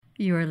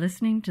You are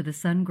listening to the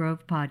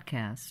Sungrove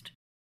Podcast.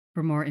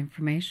 For more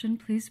information,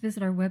 please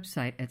visit our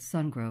website at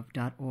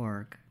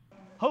sungrove.org.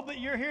 Hope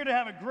that you're here to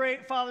have a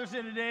great Father's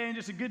Day today and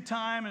just a good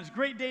time. And it's a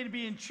great day to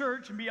be in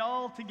church and be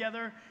all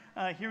together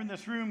here in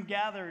this room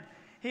gathered.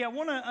 Hey, I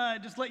want to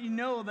just let you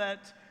know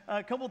that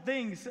a couple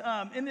things.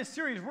 In this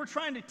series, we're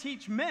trying to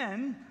teach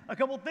men a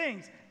couple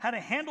things. How to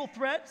handle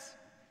threats,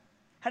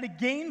 how to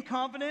gain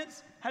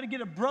confidence, how to get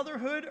a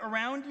brotherhood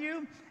around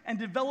you, and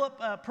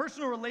develop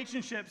personal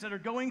relationships that are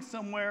going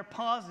somewhere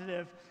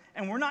positive.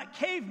 And we're not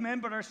cavemen,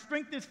 but our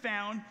strength is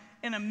found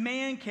in a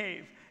man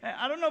cave.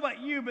 I don't know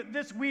about you, but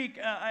this week,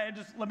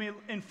 let me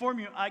inform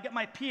you, I got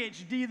my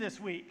PhD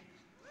this week.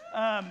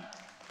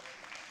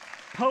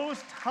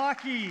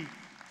 Post-hockey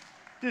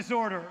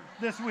disorder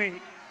this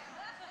week.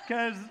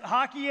 Because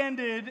hockey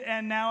ended,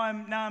 and now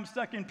I'm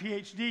stuck in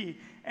PhD,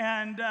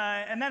 and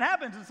that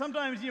happens. And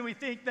sometimes we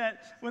think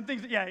that when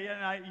things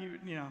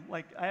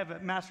like I have a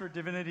Master of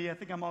Divinity. I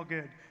think I'm all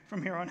good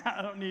from here on out.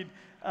 I don't need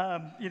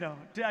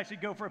to actually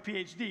go for a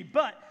PhD.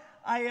 But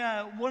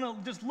I want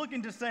to just look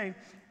and just say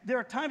there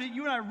are times that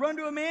you and I run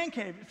to a man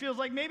cave. It feels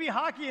like maybe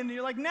hockey, and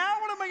you're like,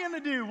 now what am I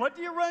going to do? What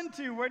do you run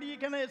to? Where do you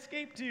kind of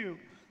escape to?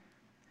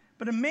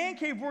 But a man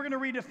cave we're going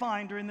to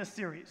redefine during this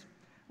series.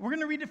 We're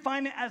going to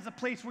redefine it as a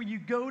place where you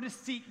go to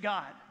seek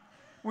God,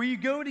 where you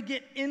go to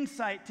get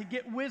insight, to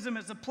get wisdom.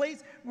 It's a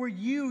place where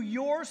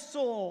your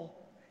soul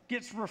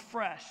gets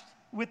refreshed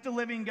with the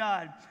living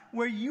God,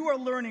 where you are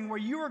learning, where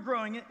you are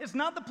growing. It's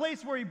not the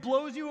place where he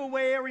blows you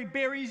away or he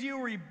buries you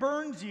or he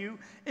burns you.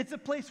 It's a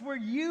place where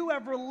you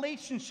have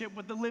relationship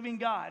with the living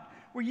God,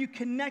 where you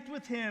connect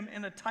with him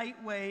in a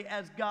tight way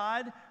as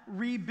God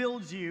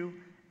rebuilds you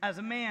as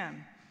a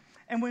man.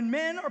 And when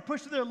men are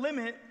pushed to their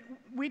limit,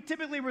 we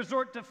typically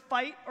resort to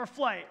fight or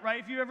flight, right?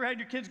 If you ever had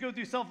your kids go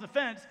through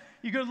self-defense,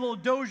 you go to the little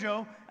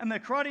dojo, and the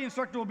karate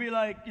instructor will be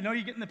like, you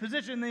get in the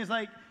position, and he's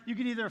like, you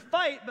can either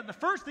fight, but the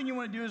first thing you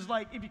want to do is,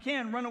 like, if you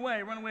can, run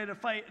away to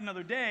fight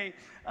another day.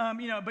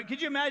 But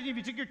could you imagine if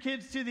you took your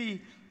kids to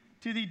the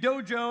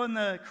dojo, and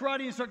the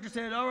karate instructor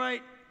said, all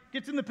right,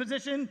 gets in the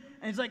position,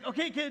 and he's like,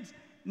 okay, kids,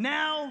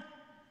 now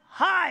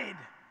hide.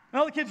 And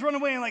all the kids run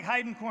away and,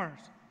 hide in corners.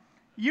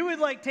 You would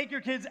take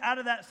your kids out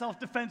of that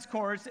self-defense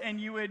course, and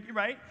you would,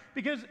 right?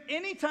 Because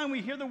anytime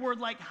we hear the word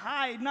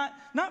hide,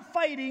 not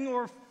fighting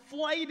or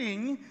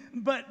flighting,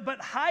 but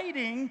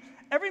hiding,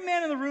 every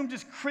man in the room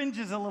just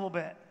cringes a little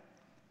bit.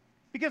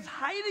 Because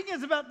hiding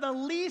is about the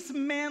least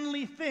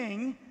manly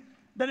thing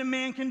that a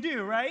man can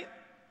do, right?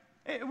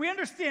 We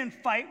understand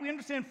fight, we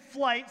understand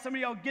flight.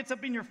 Somebody else gets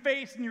up in your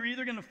face, and you're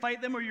either going to fight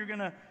them or you're going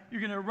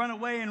to run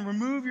away and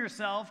remove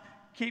yourself.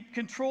 Keep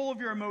control of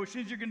your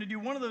emotions. You're going to do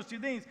one of those two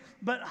things.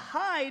 But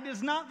hide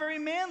is not very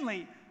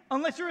manly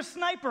unless you're a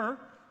sniper.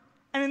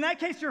 And in that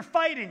case, you're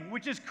fighting,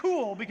 which is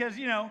cool because,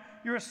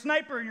 you're a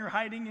sniper and you're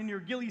hiding in your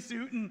ghillie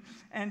suit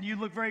and you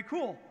look very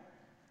cool.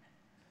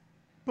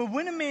 But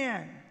when a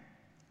man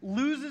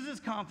loses his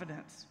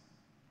confidence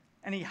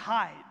and he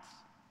hides,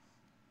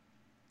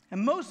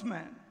 and most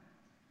men,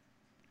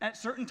 at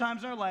certain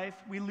times in our life,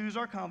 we lose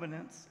our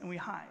confidence and we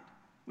hide.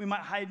 We might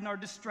hide in our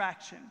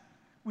distraction.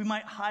 We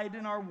might hide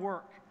in our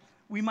work.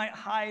 We might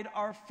hide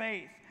our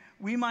faith.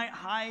 We might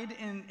hide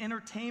in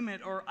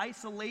entertainment or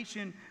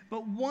isolation.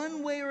 But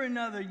one way or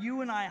another,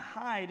 you and I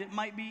hide. It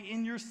might be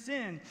in your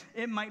sin.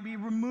 It might be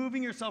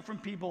removing yourself from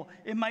people.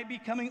 It might be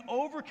becoming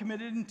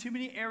overcommitted in too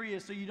many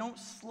areas so you don't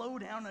slow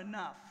down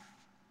enough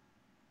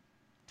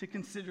to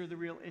consider the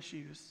real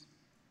issues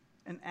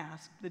and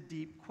ask the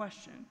deep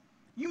question.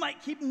 You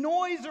might keep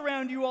noise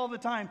around you all the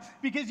time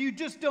because you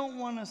just don't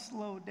want to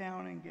slow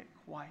down and get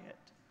quiet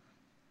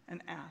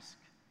and ask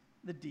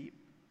the deep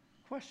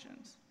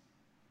questions.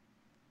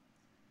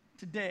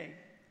 Today,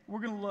 we're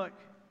going to look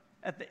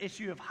at the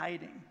issue of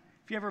hiding.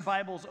 If you have your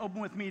Bibles,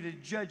 open with me to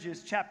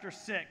Judges chapter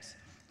 6.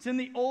 It's in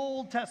the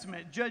Old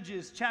Testament,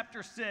 Judges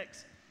chapter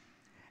 6.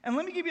 And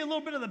let me give you a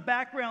little bit of the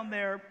background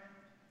there,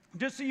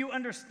 just so you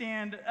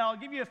understand. I'll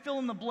give you a fill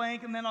in the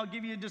blank, and then I'll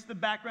give you just the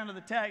background of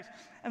the text.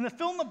 And the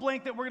fill in the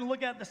blank that we're going to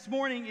look at this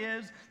morning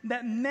is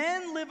that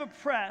men live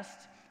oppressed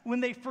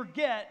when they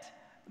forget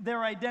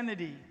their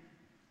identity.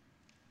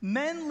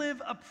 Men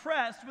live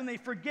oppressed when they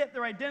forget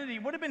their identity.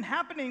 What had been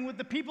happening with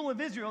the people of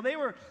Israel? They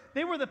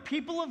were the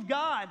people of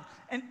God,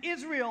 and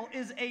Israel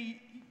is a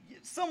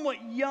somewhat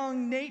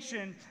young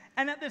nation.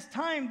 And at this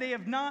time, they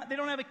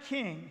don't have a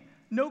king.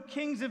 No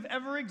kings have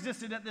ever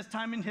existed at this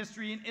time in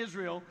history in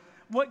Israel.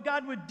 What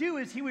God would do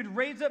is he would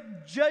raise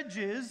up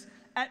judges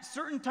at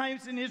certain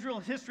times in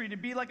Israel's history to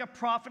be like a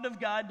prophet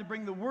of God, to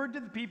bring the word to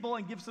the people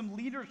and give some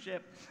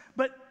leadership.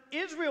 But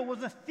Israel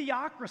was a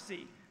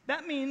theocracy.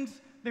 That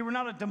means they were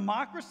not a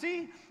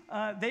democracy.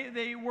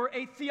 They were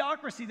a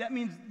theocracy. That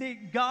means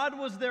God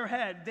was their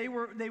head. They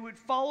would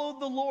follow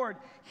the Lord.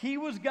 He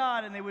was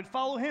God, and they would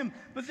follow him.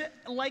 But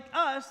like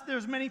us,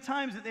 there's many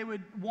times that they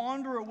would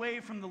wander away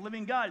from the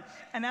living God.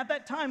 And at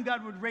that time,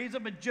 God would raise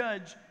up a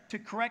judge to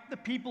correct the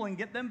people and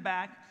get them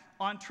back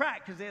on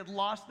track because they had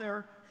lost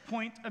their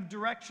point of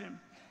direction.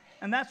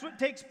 And that's what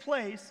takes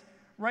place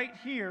right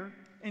here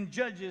in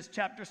Judges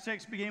chapter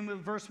 6, beginning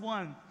with verse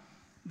 1.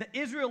 The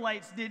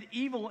Israelites did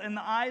evil in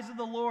the eyes of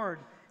the Lord,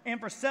 and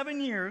for 7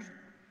 years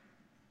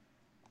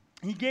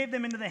he gave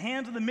them into the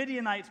hands of the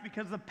Midianites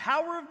because the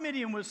power of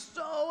Midian was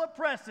so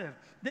oppressive.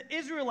 The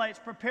Israelites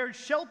prepared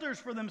shelters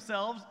for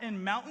themselves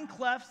in mountain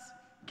clefts,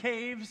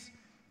 caves,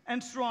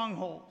 and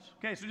strongholds.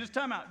 Okay, so just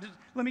time out. Just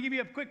let me give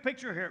you a quick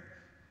picture here.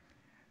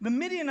 The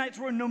Midianites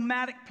were a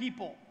nomadic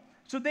people.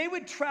 So they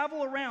would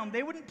travel around.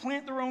 They wouldn't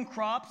plant their own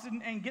crops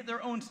and get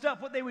their own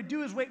stuff. What they would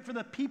do is wait for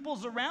the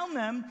peoples around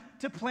them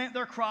to plant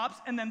their crops,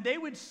 and then they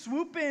would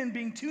swoop in,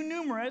 being too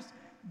numerous,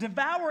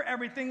 devour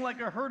everything like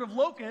a herd of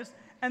locusts,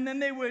 and then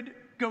they would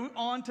go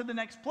on to the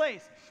next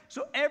place.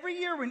 So every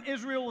year when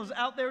Israel was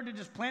out there to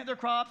just plant their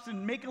crops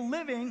and make a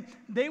living,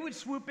 they would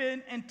swoop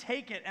in and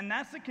take it. And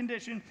that's the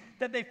condition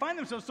that they find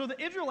themselves. So the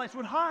Israelites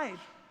would hide.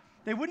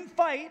 They wouldn't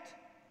fight.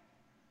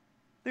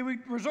 They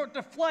would resort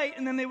to flight,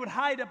 and then they would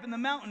hide up in the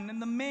mountain, in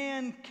the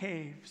man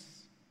caves,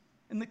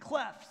 in the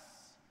clefts,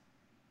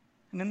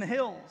 and in the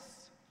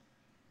hills.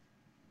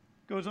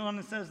 Goes on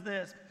and says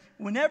this: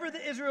 whenever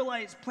the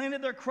Israelites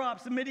planted their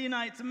crops, the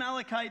Midianites,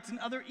 Amalekites, and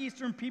other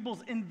eastern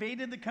peoples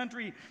invaded the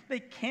country. They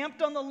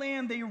camped on the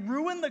land. They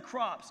ruined the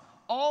crops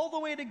all the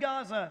way to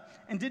Gaza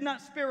and did not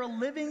spare a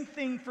living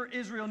thing for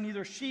Israel,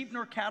 neither sheep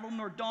nor cattle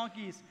nor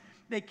donkeys.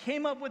 They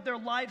came up with their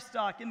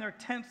livestock in their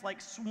tents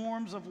like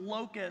swarms of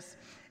locusts.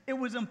 It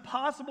was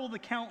impossible to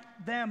count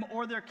them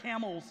or their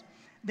camels.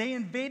 They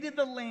invaded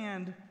the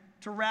land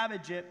to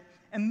ravage it,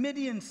 and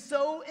Midian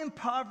so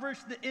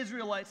impoverished the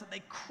Israelites that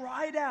they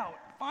cried out,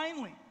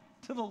 finally,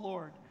 to the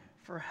Lord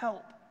for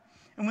help.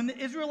 And when the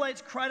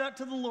Israelites cried out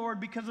to the Lord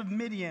because of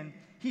Midian,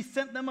 he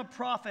sent them a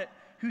prophet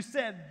who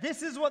said,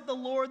 "This is what the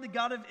Lord, the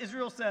God of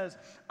Israel, says.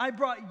 I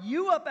brought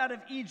you up out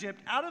of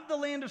Egypt, out of the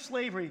land of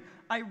slavery.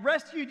 I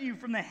rescued you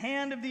from the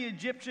hand of the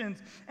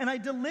Egyptians, and I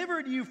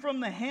delivered you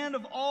from the hand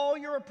of all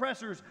your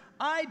oppressors.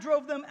 I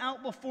drove them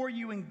out before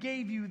you and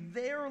gave you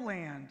their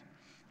land.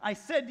 I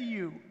said to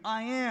you,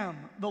 I am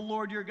the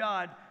Lord your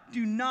God.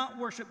 Do not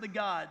worship the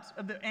gods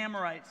of the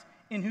Amorites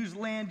in whose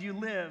land you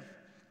live.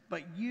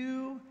 But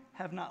you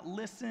have not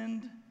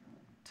listened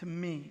to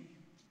me."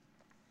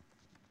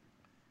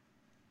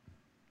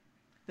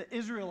 The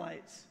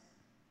Israelites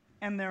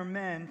and their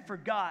men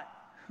forgot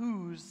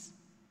whose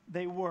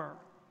they were.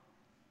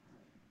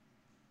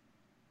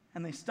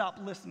 And they stopped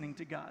listening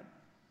to God.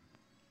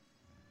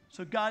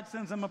 So God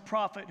sends them a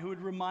prophet who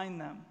would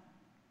remind them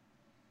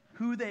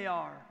who they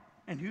are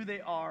and who they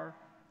are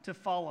to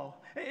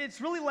follow. It's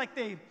really like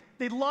they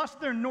lost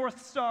their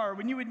North Star.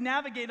 When you would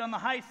navigate on the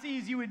high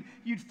seas,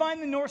 you'd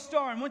find the North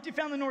Star. And once you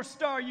found the North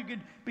Star, you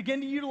could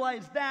begin to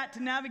utilize that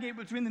to navigate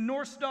between the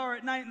North Star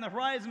at night and the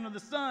horizon, or the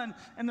sun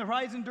and the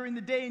horizon during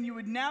the day, and you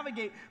would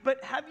navigate.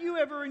 But have you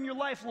ever in your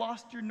life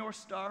lost your North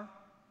Star?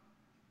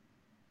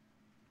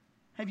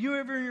 Have you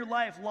ever in your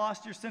life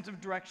lost your sense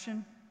of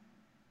direction?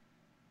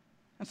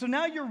 And so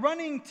now you're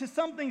running to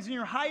some things, and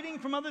you're hiding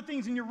from other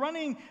things, and you're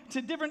running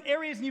to different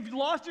areas, and you've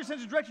lost your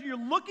sense of direction. You're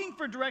looking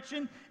for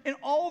direction in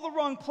all the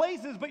wrong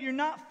places, but you're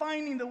not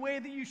finding the way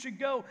that you should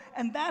go.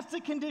 And that's the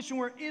condition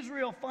where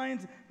Israel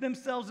finds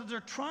themselves as they're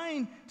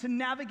trying to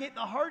navigate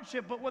the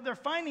hardship, but what they're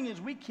finding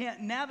is we can't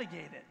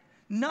navigate it.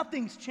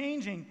 Nothing's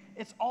changing.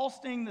 It's all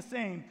staying the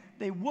same.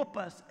 They whoop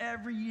us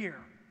every year.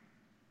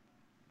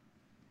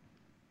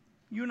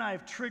 You and I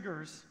have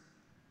triggers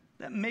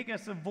that make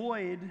us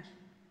avoid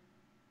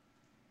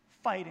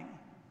fighting,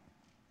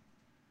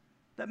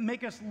 that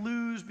make us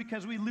lose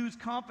because we lose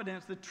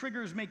confidence. The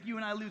triggers make you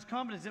and I lose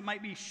confidence. It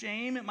might be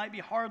shame. It might be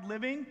hard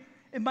living.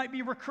 It might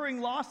be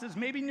recurring losses.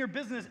 Maybe in your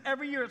business,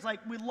 every year it's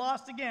like, we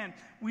lost again.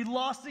 We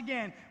lost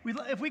again.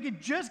 If we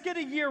could just get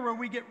a year where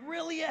we get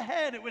really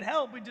ahead, it would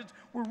help.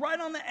 We're right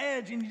on the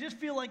edge, and you just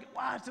feel like,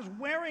 wow, it's just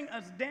wearing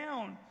us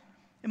down.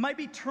 It might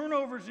be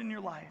turnovers in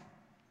your life.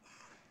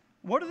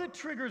 What are the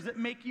triggers that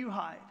make you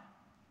hide?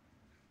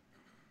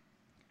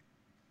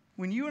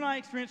 When you and I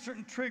experience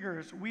certain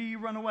triggers, we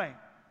run away.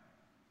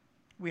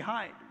 We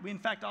hide. We, in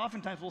fact,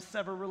 oftentimes will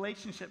sever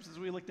relationships, as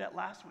we looked at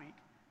last week,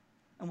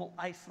 and we'll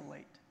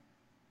isolate.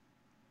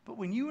 But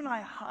when you and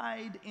I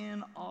hide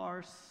in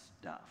our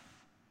stuff,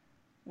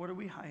 what are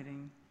we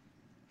hiding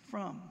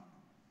from?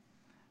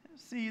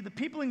 See, the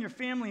people in your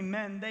family,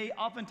 men, they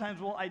oftentimes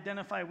will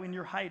identify when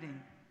you're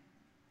hiding.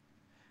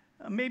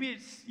 Maybe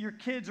it's your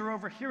kids are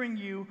overhearing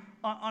you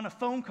on a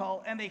phone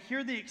call, and they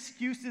hear the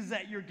excuses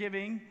that you're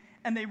giving,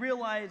 and they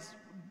realize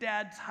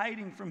Dad's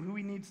hiding from who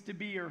he needs to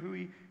be or who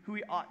he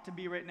ought to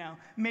be right now.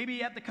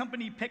 Maybe at the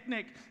company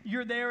picnic,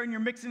 you're there and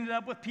you're mixing it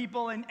up with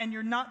people, and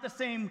you're not the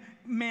same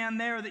man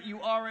there that you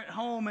are at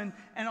home, and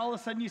all of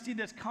a sudden you see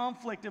this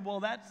conflict of, well,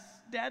 that's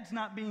Dad's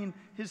not being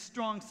his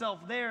strong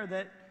self there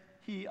that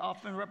he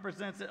often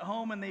represents at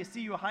home, and they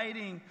see you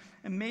hiding,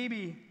 and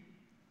maybe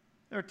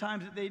there are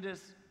times that they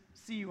just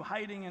see you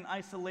hiding in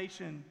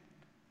isolation.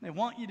 They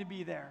want you to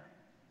be there.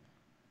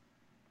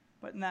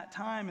 But in that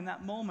time, in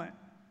that moment,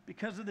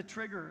 because of the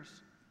triggers,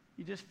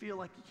 you just feel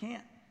like you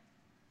can't.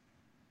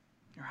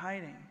 You're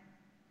hiding.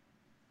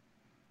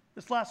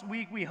 This last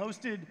week, we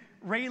hosted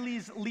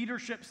Rayleigh's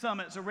Leadership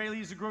Summit. So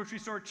Rayleigh's is a grocery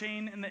store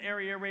chain in the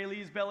area,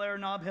 Rayleigh's, Bel Air,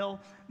 Nob Hill.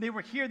 They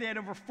were here. They had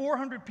over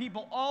 400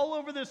 people all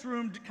over this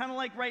room, kind of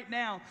like right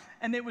now.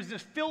 And it was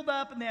just filled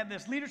up, and they had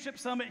this leadership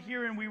summit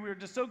here, and we were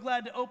just so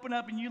glad to open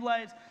up and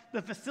utilize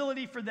the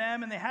facility for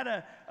them. And they had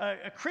a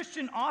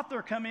Christian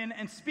author come in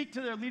and speak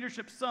to their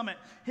leadership summit.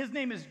 His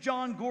name is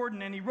John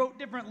Gordon, and he wrote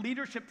different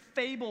leadership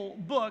fable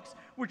books,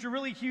 which are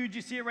really huge.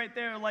 You see it right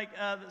there, like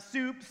the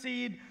Soup,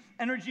 Seed,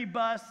 Energy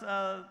Bus,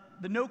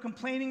 the No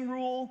Complaining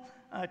Rule,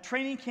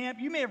 Training Camp.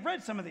 You may have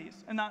read some of these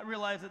and not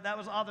realize that that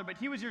was author, but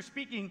he was here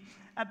speaking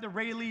at the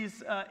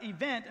Rayleigh's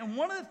event. And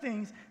one of the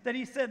things that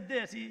he said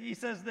he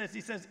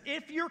says,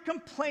 if you're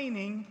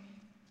complaining,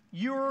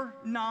 you're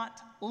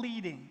not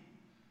leading.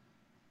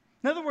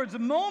 In other words, the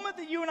moment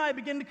that you and I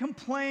begin to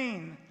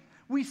complain,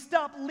 we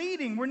stop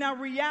leading. We're now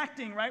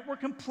reacting, right? We're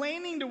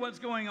complaining to what's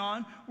going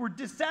on. We're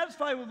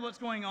dissatisfied with what's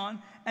going on.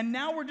 And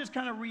now we're just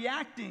kind of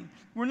reacting.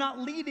 We're not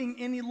leading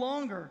any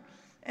longer.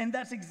 And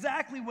that's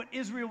exactly what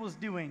Israel was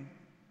doing.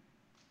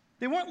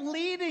 They weren't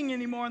leading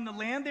anymore in the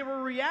land. They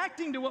were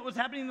reacting to what was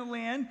happening in the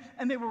land.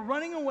 And they were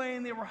running away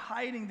and they were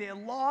hiding. They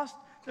had lost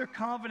their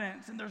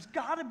confidence. And there's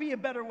got to be a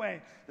better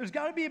way. There's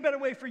got to be a better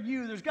way for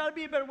you. There's got to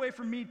be a better way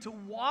for me to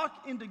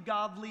walk into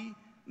godly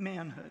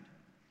manhood.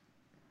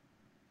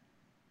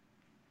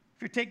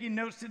 If you're taking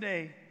notes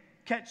today,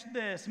 catch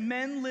this.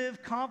 Men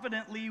live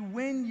confidently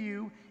when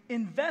you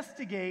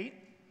investigate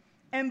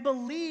and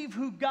believe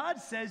who God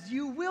says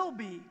you will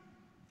be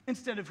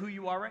instead of who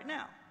you are right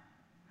now.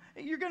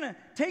 You're going to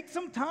take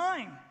some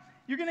time.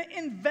 You're going to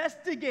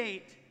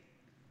investigate.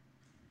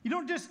 You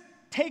don't just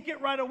take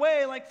it right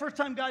away, like first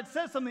time God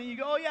says something, you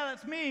go, oh yeah,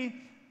 that's me.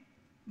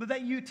 But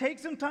that you take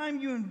some time,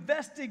 you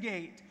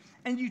investigate,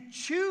 and you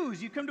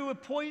choose. You come to a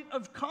point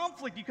of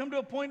conflict. You come to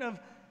a point of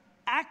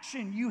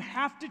action. You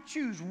have to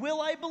choose.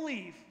 Will I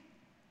believe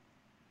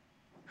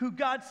who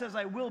God says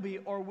I will be,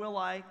 or will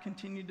I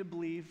continue to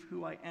believe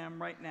who I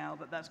am right now,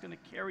 that's going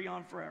to carry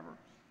on forever?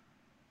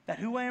 That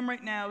who I am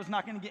right now is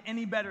not going to get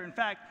any better. In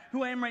fact,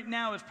 who I am right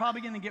now is probably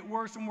going to get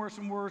worse and worse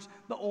and worse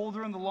the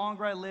older and the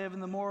longer I live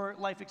and the more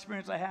life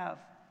experience I have.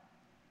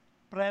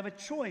 But I have a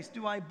choice.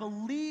 Do I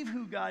believe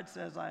who God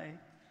says I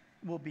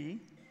will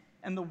be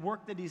and the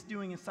work that he's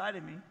doing inside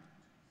of me,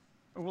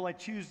 or will I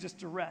choose just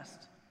to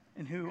rest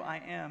in who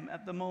I am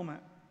at the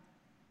moment?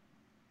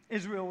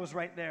 Israel was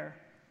right there.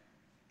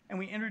 And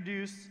we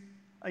introduce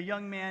a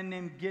young man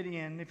named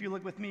Gideon. If you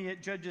look with me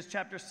at Judges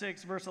chapter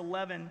 6, verse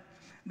 11,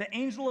 the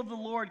angel of the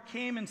Lord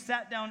came and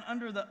sat down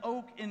under the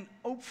oak in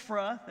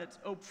Ophrah, that's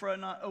Ophrah,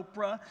 not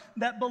Oprah,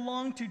 that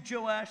belonged to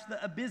Joash the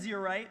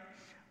Abiezrite,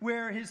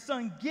 where his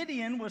son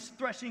Gideon was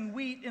threshing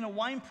wheat in a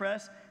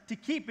winepress to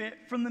keep it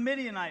from the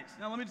Midianites.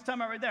 Now let me just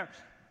time out right there.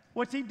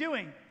 What's he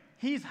doing?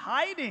 He's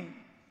hiding.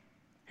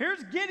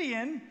 Here's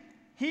Gideon.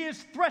 He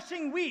is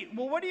threshing wheat.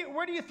 Well, where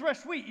do you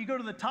thresh wheat? You go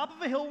to the top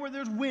of a hill where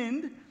there's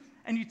wind,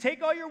 and you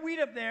take all your wheat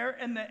up there,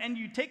 and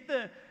you take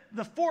the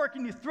fork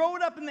and you throw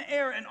it up in the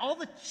air, and all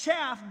the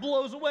chaff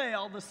blows away.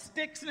 All the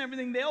sticks and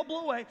everything, they all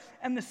blow away,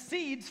 and the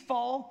seeds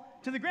fall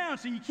to the ground.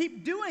 So you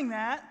keep doing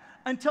that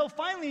until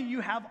finally you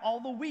have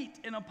all the wheat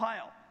in a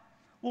pile.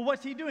 Well,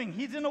 what's he doing?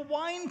 He's in a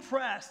wine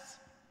press.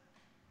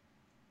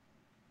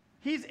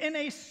 He's in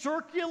a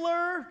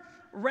circular,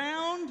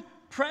 round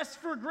press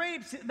for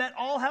grapes that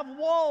all have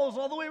walls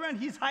all the way around.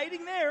 He's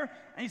hiding there,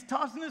 and he's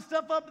tossing this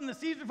stuff up, and the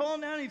seeds are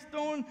falling down, and he's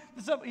throwing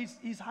this up.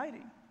 He's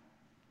hiding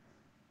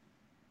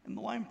in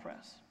the wine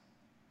press.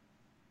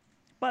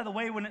 By the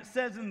way, when it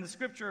says in the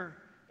scripture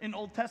in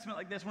Old Testament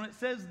like this, when it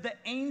says the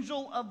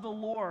angel of the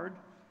Lord,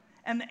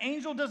 and the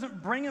angel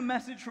doesn't bring a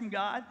message from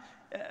God,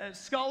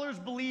 scholars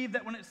believe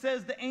that when it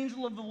says the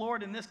angel of the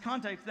Lord in this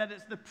context, that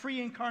it's the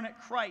pre-incarnate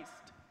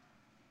Christ,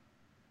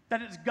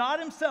 that it's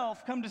God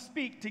himself come to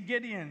speak to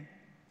Gideon.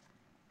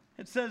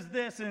 It says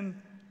this in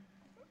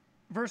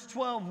verse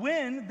 12,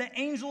 when the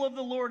angel of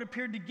the Lord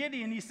appeared to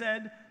Gideon, he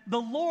said,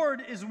 "The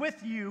Lord is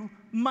with you,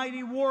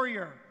 mighty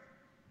warrior."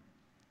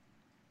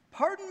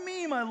 "Pardon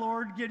me, my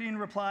Lord," Gideon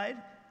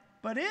replied,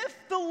 "but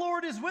if the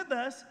Lord is with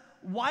us,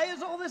 why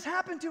has all this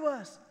happened to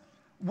us?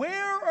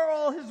 Where are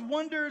all his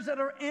wonders that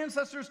our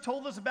ancestors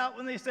told us about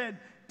when they said,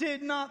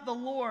 'Did not the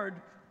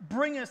Lord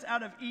bring us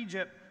out of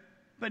Egypt?'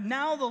 But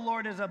now the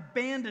Lord has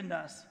abandoned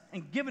us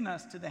and given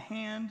us to the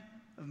hand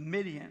of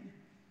Midian."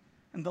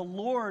 And the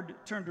Lord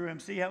turned to him.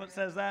 See how it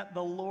says that?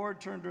 The Lord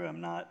turned to him,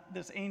 not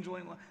this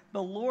angel.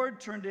 The Lord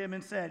turned to him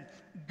and said,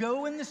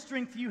 "Go in the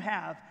strength you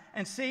have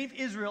and save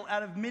Israel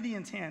out of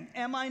Midian's hand.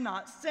 Am I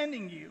not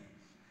sending you?"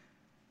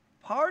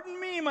 "Pardon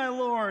me, my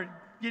Lord,"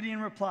 Gideon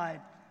replied,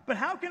 "but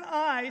how can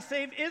I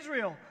save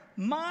Israel?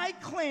 My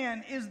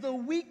clan is the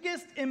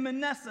weakest in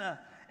Manasseh,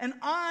 and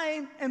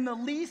I am the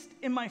least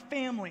in my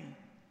family."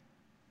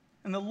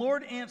 And the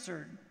Lord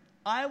answered,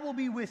 "I will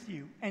be with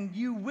you, and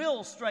you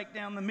will strike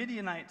down the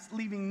Midianites,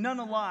 leaving none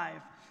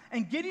alive."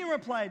 And Gideon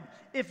replied,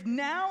 "If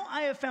now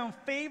I have found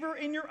favor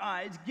in your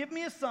eyes, give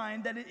me a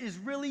sign that it is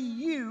really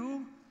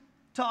you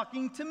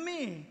talking to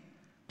me.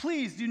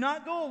 Please do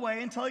not go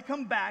away until I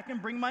come back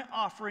and bring my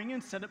offering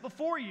and set it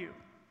before you."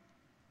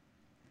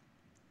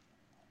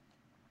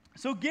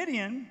 So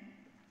Gideon,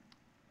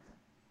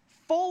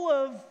 full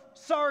of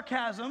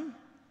sarcasm,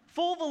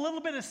 full of a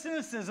little bit of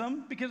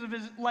cynicism because of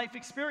his life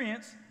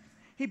experience,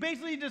 he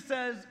basically just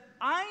says,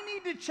 I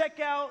need to check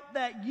out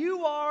that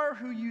you are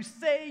who you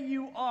say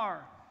you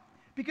are.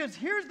 Because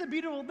here's the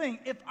beautiful thing.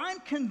 If I'm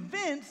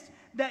convinced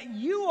that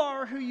you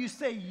are who you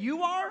say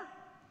you are,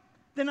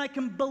 then I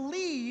can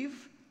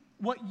believe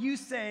what you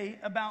say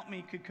about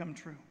me could come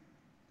true.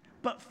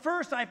 But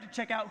first I have to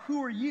check out,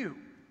 who are you?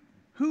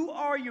 Who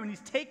are you? And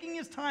he's taking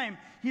his time.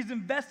 He's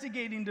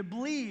investigating to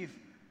believe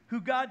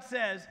who God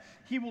says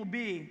he will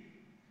be.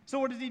 So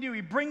what does he do?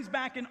 He brings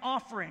back an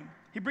offering.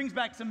 He brings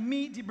back some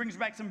meat. He brings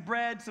back some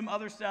bread, some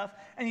other stuff.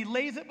 And he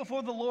lays it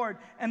before the Lord.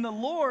 And the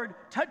Lord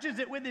touches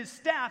it with his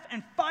staff.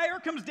 And fire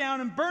comes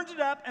down and burns it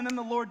up. And then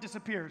the Lord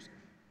disappears.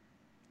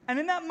 And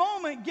in that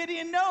moment,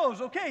 Gideon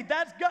knows, okay,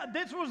 that's God.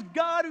 This was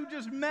God who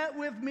just met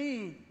with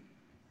me.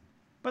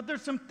 But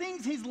there's some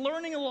things he's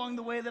learning along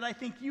the way that I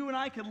think you and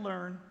I could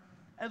learn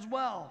as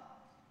well.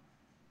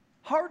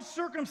 Hard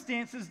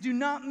circumstances do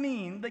not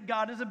mean that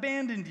God has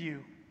abandoned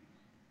you.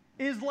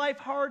 Is life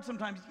hard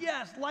sometimes?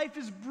 Yes, life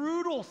is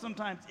brutal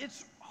sometimes.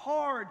 It's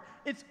hard.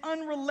 It's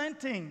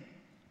unrelenting.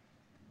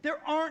 There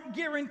aren't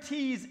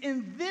guarantees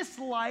in this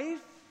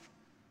life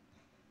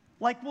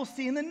like we'll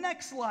see in the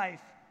next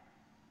life.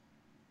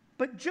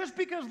 But just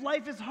because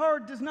life is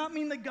hard does not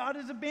mean that God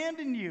has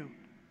abandoned you,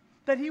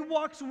 that he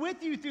walks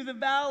with you through the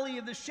valley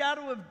of the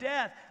shadow of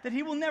death, that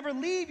he will never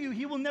leave you,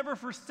 he will never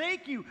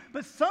forsake you.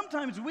 But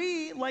sometimes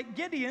we, like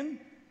Gideon,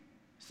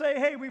 say,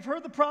 hey, we've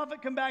heard the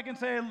prophet come back and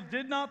say,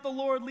 did not the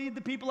Lord lead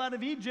the people out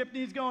of Egypt?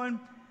 And he's going,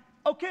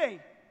 okay,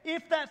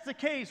 if that's the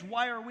case,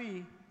 why are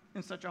we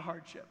in such a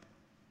hardship?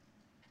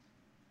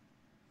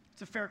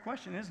 It's a fair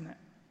question, isn't it?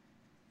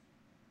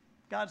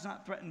 God's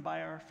not threatened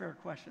by our fair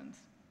questions.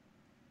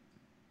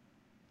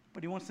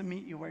 But he wants to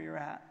meet you where you're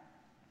at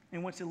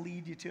and wants to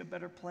lead you to a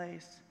better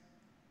place.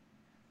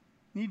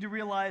 You need to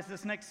realize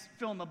this next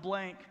fill in the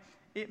blank,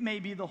 it may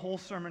be the whole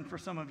sermon for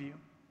some of you.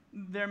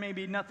 There may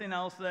be nothing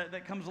else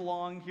that comes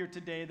along here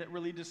today that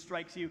really just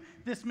strikes you.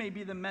 This may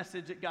be the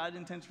message that God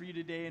intends for you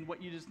today and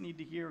what you just need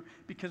to hear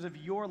because of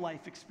your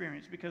life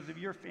experience, because of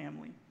your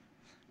family.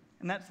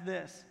 And that's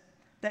this,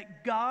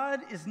 that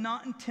God is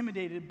not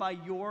intimidated by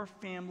your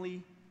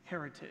family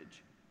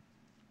heritage.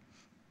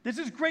 This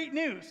is great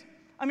news.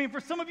 I mean,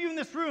 for some of you in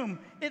this room,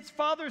 it's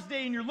Father's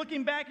Day, and you're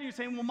looking back and you're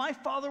saying, well, my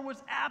father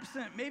was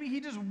absent. Maybe he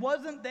just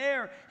wasn't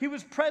there. He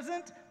was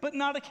present, but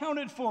not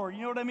accounted for.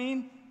 You know what I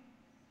mean?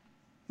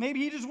 Maybe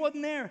he just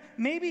wasn't there.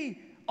 Maybe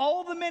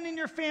all the men in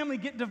your family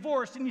get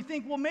divorced, and you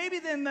think, well, maybe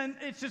then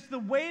it's just the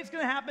way it's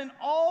going to happen.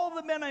 All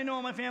the men I know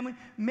in my family,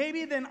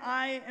 maybe then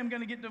I am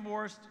going to get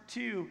divorced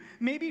too.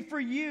 Maybe for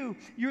you,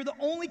 you're the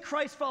only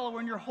Christ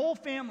follower in your whole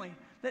family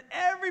that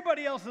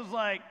everybody else is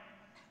like,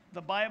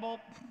 the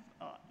Bible?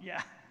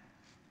 Yeah.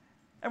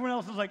 Everyone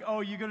else is like,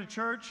 oh, you go to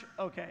church?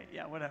 Okay,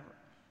 yeah, whatever.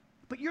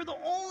 But you're the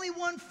only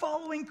one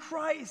following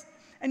Christ.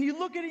 And you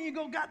look at it and you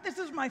go, God, this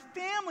is my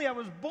family. I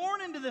was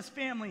born into this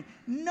family.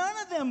 None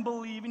of them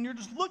believe. And you're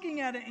just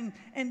looking at it,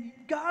 and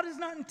God is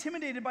not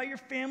intimidated by your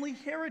family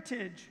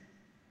heritage.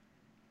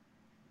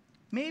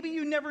 Maybe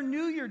you never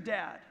knew your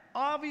dad.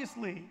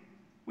 Obviously,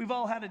 we've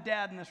all had a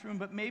dad in this room,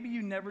 but maybe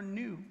you never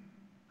knew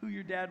who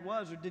your dad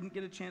was or didn't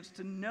get a chance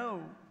to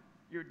know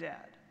your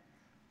dad.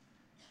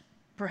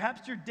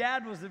 Perhaps your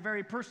dad was the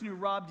very person who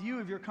robbed you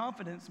of your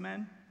confidence,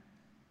 men.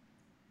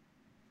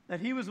 That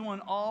he was the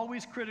one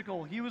always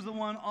critical. He was the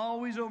one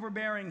always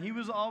overbearing. He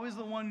was always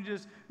the one who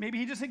maybe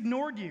he just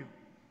ignored you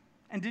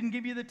and didn't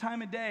give you the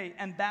time of day.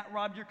 And that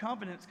robbed your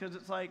confidence because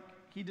it's like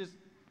he just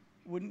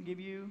wouldn't give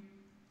you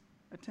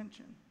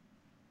attention,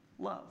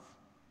 love,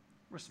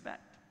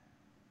 respect.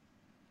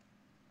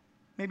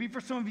 Maybe for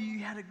some of you,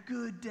 you had a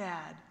good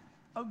dad,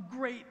 a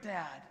great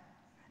dad.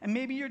 And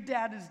maybe your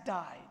dad has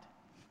died.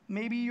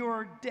 Maybe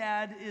your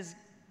dad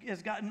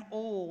has gotten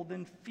old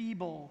and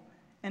feeble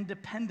and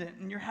dependent,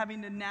 and you're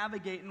having to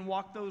navigate and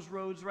walk those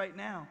roads right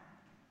now.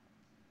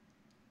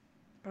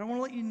 But I want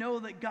to let you know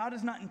that God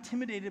is not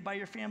intimidated by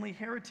your family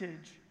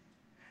heritage.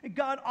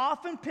 God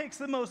often picks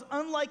the most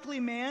unlikely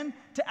man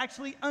to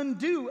actually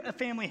undo a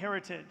family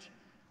heritage.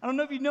 I don't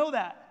know if you know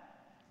that.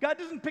 God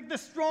doesn't pick the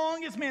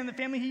strongest man in the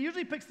family. He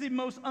usually picks the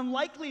most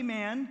unlikely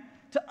man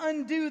to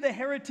undo the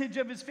heritage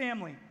of his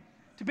family.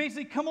 To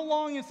basically come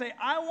along and say,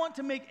 I want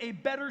to make a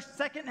better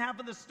second half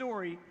of the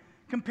story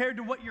compared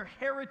to what your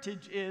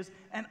heritage is,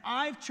 and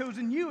I've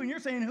chosen you. And you're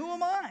saying, who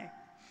am I?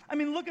 I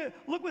mean, look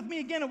with me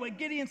again at what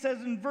Gideon says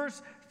in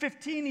verse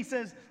 15. He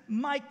says,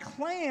 my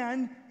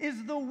clan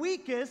is the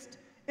weakest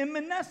in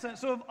Manasseh.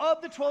 So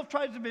of the 12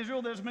 tribes of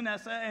Israel, there's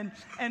Manasseh.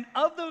 And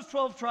of those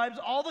 12 tribes,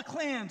 all the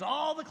clans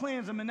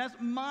of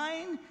Manasseh,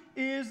 mine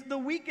is the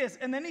weakest.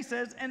 And then he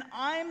says, and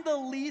I'm the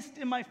least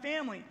in my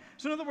family.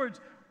 So in other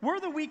words, we're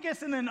the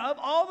weakest, and then of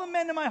all the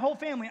men in my whole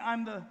family,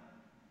 I'm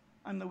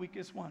the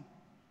weakest one.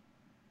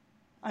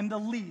 I'm the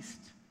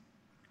least.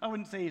 I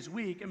wouldn't say he's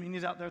weak. I mean,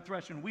 he's out there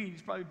threshing wheat.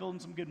 He's probably building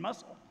some good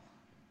muscle.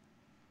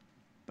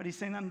 But he's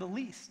saying I'm the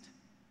least.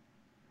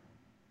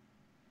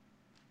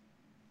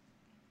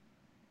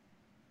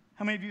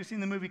 How many of you have seen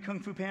the movie Kung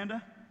Fu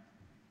Panda?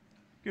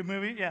 Good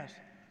movie? Yes.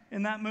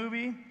 In that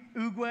movie,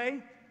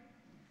 Oogway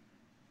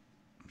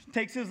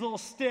takes his little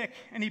stick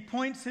and he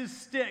points his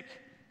stick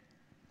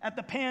at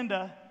the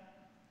panda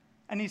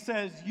and he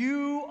says,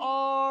 "You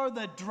are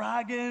the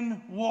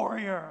dragon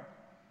warrior."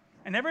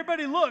 And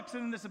everybody looks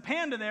and there's a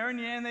panda there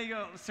and they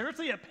go,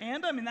 "Seriously, a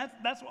panda? I mean,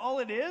 that's all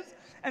it is?"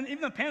 And even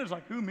the panda's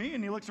like, "Who, me?"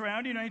 And he looks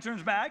around, he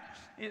turns back.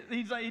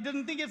 He's like, he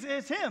doesn't think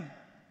it's him.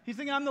 He's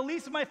thinking, "I'm the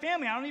least of my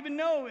family. I don't even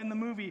know in the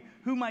movie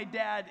who my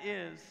dad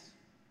is."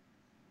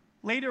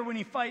 Later, when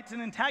he fights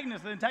an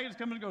antagonist, the antagonist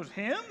comes and goes,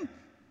 "Him?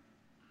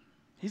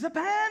 He's a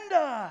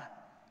panda."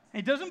 And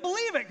he doesn't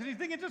believe it because he's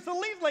thinking just the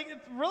least. Like,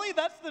 really,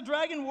 that's the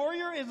dragon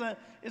warrior is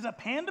a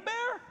panda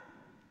bear?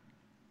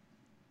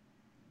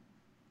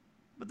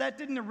 But that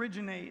didn't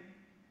originate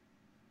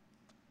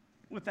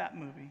with that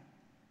movie.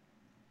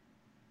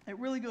 It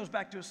really goes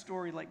back to a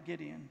story like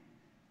Gideon,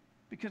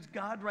 because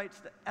God writes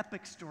the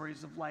epic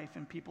stories of life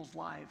in people's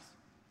lives,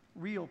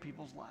 real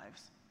people's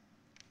lives.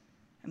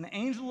 And the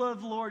angel of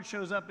the Lord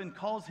shows up and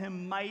calls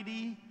him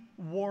mighty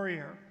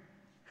warrior.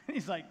 And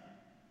he's like,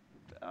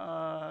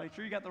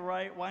 sure you got the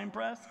right wine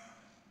press?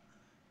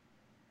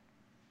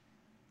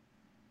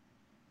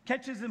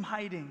 Catches him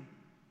hiding,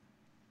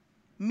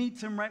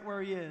 meets him right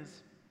where he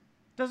is.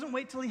 Doesn't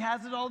wait till he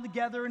has it all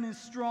together and is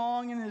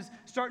strong and is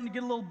starting to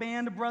get a little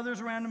band of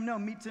brothers around him. No,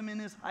 meets him in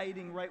his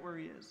hiding right where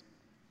he is.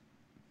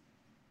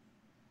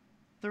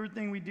 Third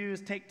thing we do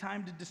is take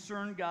time to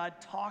discern God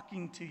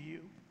talking to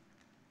you.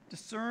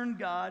 Discern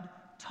God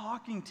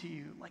talking to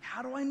you. Like,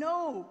 how do I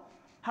know?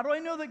 How do I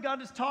know that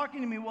God is talking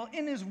to me? Well,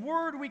 in his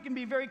word, we can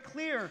be very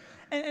clear.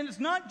 And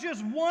it's not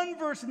just one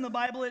verse in the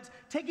Bible. It's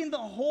taking the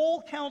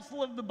whole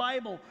counsel of the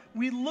Bible.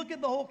 We look at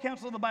the whole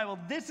counsel of the Bible.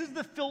 This is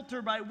the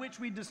filter by which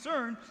we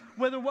discern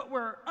whether what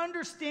we're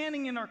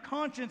understanding in our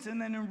conscience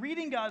and then in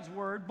reading God's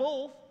word,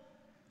 both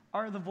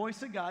are the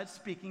voice of God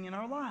speaking in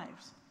our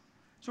lives.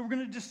 So we're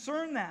going to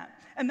discern that.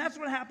 And that's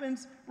what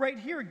happens right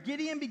here.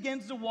 Gideon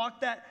begins to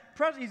walk that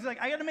presence. He's like,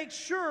 I got to make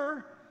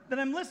sure that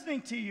I'm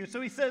listening to you.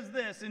 So he says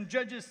this in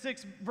Judges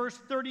 6, verse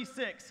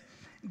 36.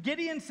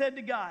 Gideon said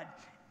to God,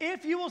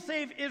 "If you will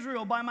save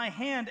Israel by my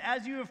hand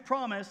as you have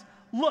promised,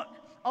 look,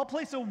 I'll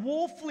place a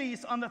wool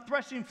fleece on the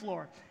threshing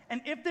floor.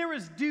 And if there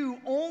is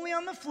dew only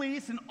on the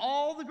fleece and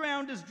all the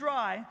ground is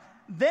dry,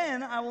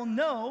 then I will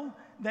know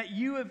that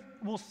you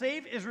will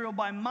save Israel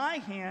by my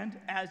hand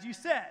as you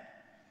said."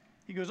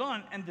 He goes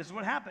on, and this is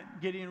what happened.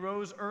 Gideon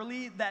rose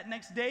early that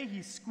next day.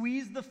 He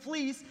squeezed the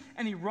fleece,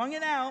 and he wrung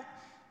it out,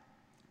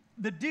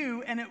 the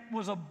dew, and it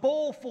was a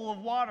bowl full of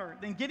water.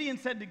 Then Gideon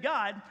said to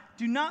God,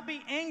 "Do not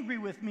be angry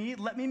with me.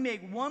 Let me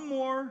make one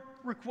more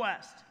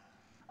request.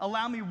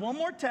 Allow me one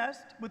more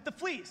test with the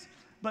fleece.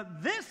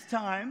 But this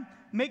time,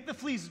 make the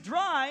fleece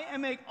dry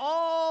and make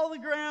all the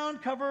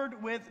ground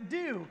covered with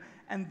dew."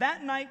 And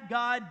that night,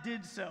 God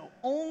did so.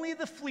 Only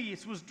the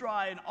fleece was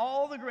dry, and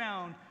all the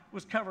ground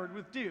was covered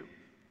with dew.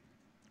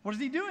 What is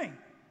he doing?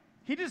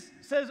 He just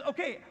says,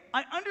 okay,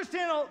 I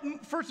understand,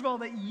 first of all,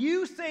 that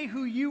you say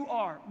who you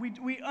are.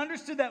 We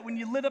understood that when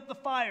you lit up the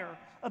fire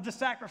of the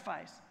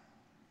sacrifice.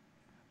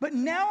 But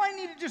now I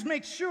need to just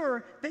make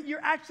sure that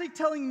you're actually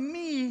telling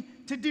me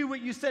to do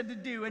what you said to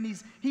do. And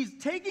he's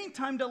taking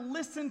time to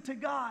listen to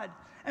God.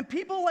 And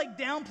people like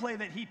downplay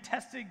that he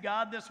tested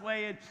God this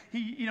way.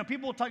 And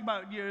people will talk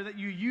about that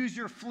you use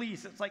your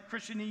fleece. It's like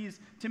Christianese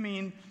to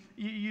mean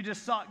you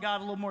just sought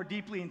God a little more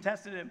deeply and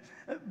tested him.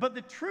 But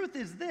the truth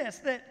is this,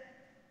 that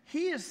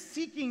he is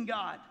seeking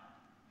God.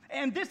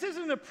 And this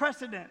isn't a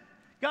precedent.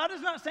 God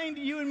is not saying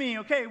to you and me,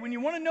 okay, when you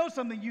want to know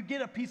something, you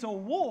get a piece of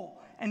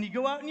wool and you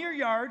go out in your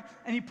yard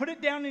and you put it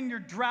down in your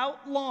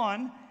drought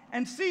lawn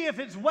and see if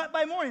it's wet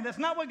by morning. That's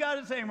not what God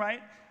is saying,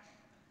 right?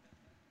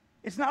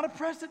 It's not a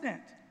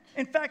precedent.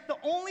 In fact, the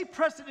only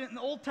precedent in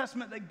the Old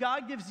Testament that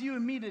God gives you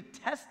and me to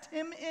test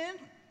him in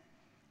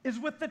is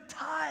with the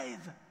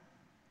tithe.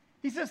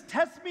 He says,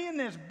 test me in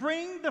this.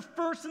 Bring the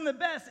first and the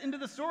best into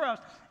the storehouse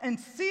and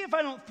see if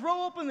I don't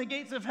throw open the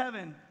gates of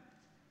heaven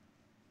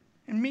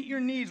and meet your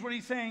needs. What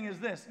he's saying is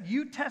this: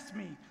 you test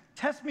me.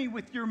 Test me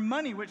with your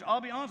money, which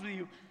I'll be honest with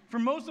you, for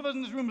most of us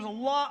in this room is a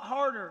lot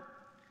harder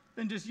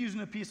than just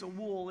using a piece of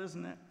wool,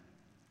 isn't it?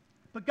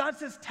 But God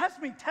says, test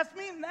me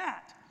in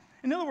that.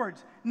 In other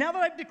words, now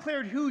that I've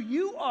declared who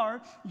you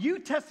are, you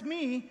test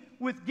me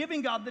with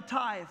giving God the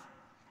tithe.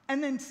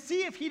 And then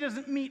see if he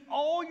doesn't meet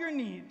all your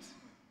needs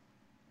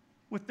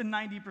with the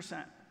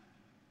 90%.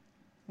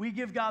 We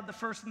give God the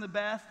first and the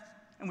best,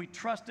 and we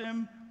trust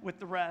him with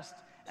the rest.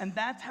 And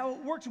that's how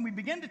it works. And we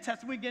begin to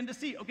test and we begin to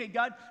see, okay,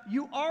 God,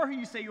 you are who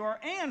you say you are,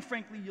 and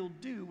frankly, you'll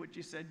do what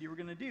you said you were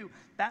going to do.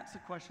 That's the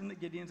question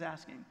that Gideon's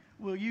asking.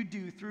 Will you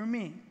do through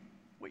me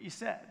what you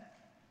said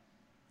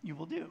you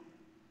will do?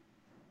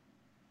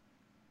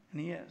 And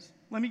he is.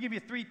 Let me give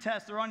you 3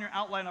 tests. They're on your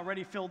outline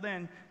already filled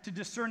in to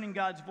discerning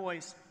God's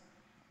voice.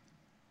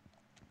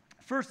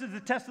 First is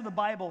the test of the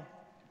Bible.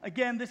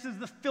 Again, this is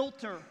the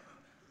filter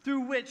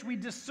through which we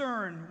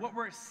discern what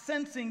we're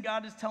sensing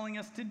God is telling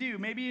us to do.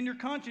 Maybe in your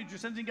conscience, you're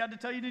sensing God to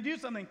tell you to do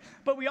something.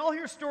 But we all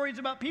hear stories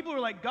about people who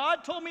are like,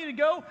 God told me to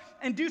go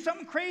and do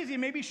something crazy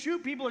and maybe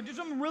shoot people or do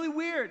something really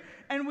weird.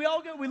 And we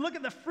look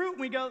at the fruit and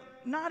we go,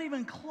 not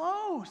even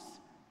close.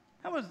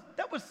 That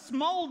was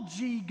small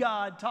g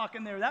God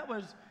talking there. That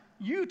was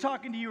you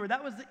talking to you, or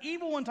that was the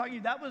evil one talking to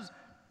you. That was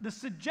the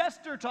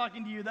suggester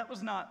talking to you. That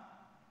was not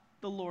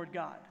the Lord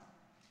God.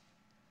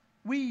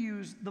 We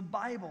use the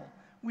Bible.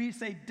 We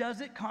say,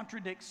 does it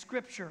contradict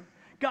Scripture?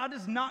 God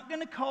is not going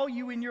to call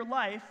you in your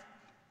life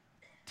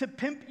to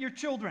pimp your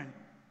children.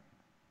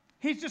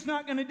 He's just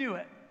not going to do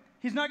it.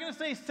 He's not going to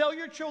say, sell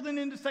your children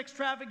into sex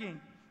trafficking.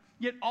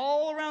 Yet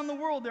all around the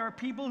world, there are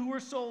people who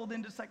are sold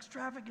into sex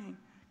trafficking.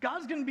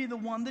 God's going to be the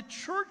one, the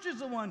church is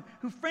the one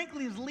who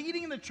frankly is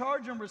leading the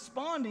charge and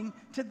responding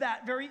to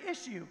that very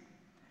issue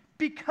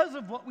because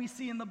of what we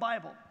see in the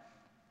Bible.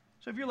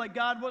 So if you're like,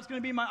 God, what's going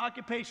to be my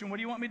occupation? What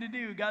do you want me to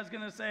do? God's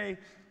going to say,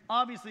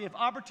 obviously, if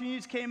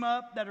opportunities came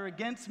up that are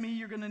against me,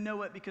 you're going to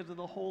know it because of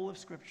the whole of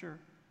Scripture.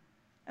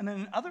 And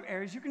then in other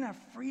areas, you're going to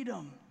have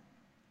freedom.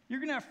 You're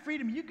going to have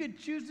freedom. You could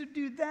choose to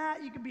do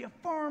that. You could be a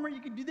farmer.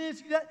 You could do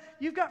this, do that.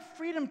 You've got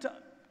freedom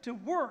to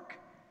work.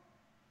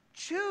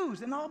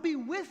 Choose, and I'll be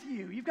with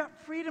you. You've got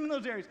freedom in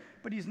those areas.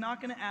 But he's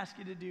not going to ask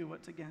you to do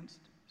what's against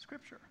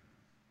Scripture.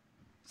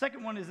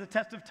 Second one is the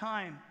test of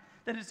time,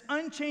 that is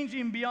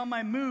unchanging beyond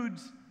my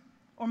moods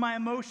or my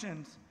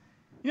emotions.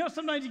 You know,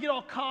 sometimes you get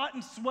all caught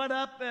and swept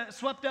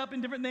up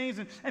in different things,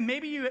 and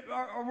maybe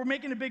we're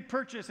making a big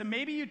purchase, and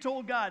maybe you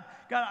told God,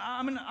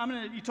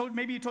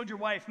 maybe you told your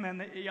wife, man,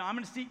 that, I'm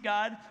going to seek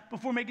God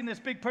before making this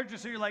big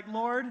purchase. So you're like,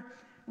 Lord,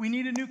 we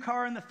need a new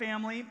car in the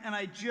family, and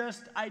I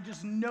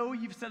just know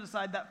you've set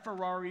aside that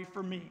Ferrari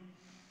for me.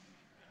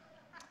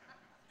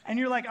 And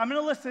you're like, I'm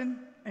going to listen.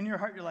 In your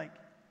heart, you're like,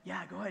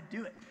 yeah, go ahead,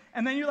 do it.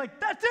 And then you're like,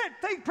 that's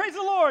it. Praise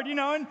the Lord,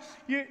 and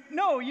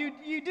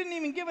you didn't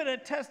even give it a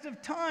test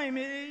of time.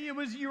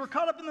 You were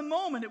caught up in the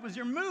moment. It was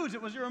your moods.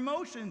 It was your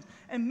emotions.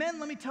 And men,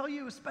 let me tell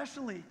you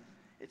especially,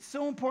 it's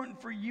so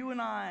important for you and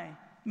I,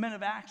 men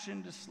of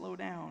action, to slow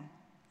down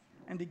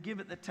and to give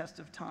it the test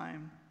of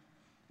time.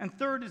 And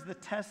third is the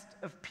test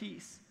of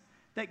peace,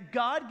 that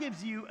God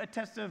gives you a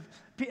test of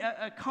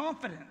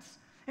confidence.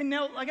 And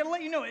now, I got to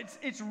let you know,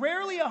 it's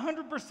rarely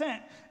 100%,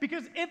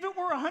 because if it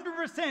were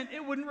 100%,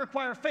 it wouldn't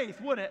require faith,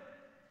 would it?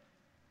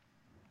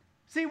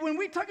 See, when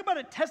we talk about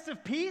a test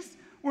of peace,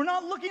 we're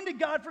not looking to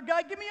God for,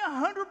 God, give me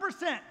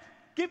 100%.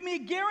 Give me a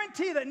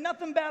guarantee that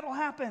nothing bad will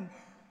happen.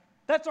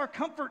 That's our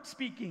comfort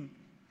speaking.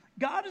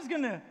 God is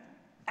going to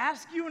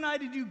ask you and I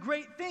to do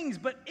great things,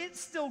 but it's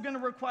still going to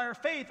require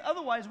faith.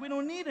 Otherwise, we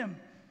don't need him.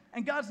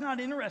 And God's not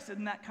interested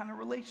in that kind of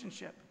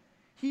relationship.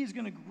 He's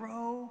going to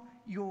grow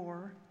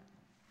your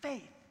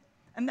faith.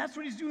 And that's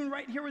what he's doing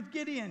right here with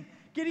Gideon.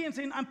 Gideon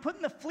saying, I'm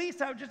putting the fleece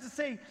out just to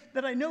say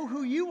that I know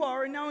who you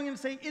are, and now I'm going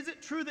to say, is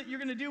it true that you're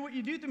going to do what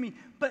you do to me?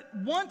 But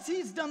once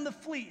he's done the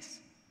fleece,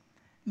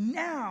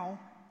 now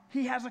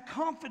he has a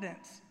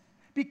confidence.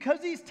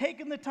 Because he's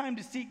taken the time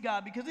to seek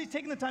God, because he's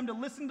taken the time to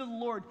listen to the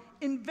Lord,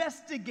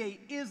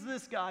 investigate, is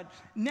this God?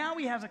 Now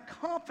he has a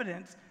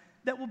confidence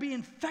that will be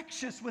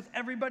infectious with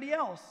everybody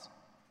else.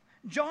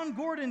 John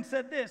Gordon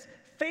said this,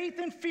 faith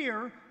and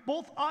fear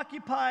both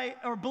occupy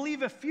or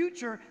believe a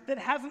future that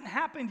hasn't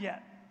happened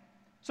yet.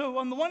 So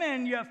on the one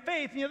hand, you have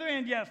faith, on the other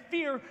hand, you have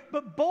fear,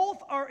 but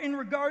both are in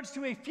regards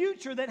to a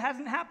future that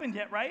hasn't happened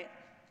yet, right?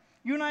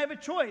 You and I have a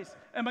choice.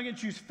 Am I going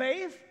to choose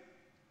faith,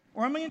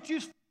 or am I going to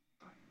choose fear?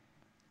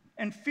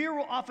 And fear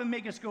will often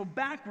make us go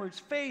backwards.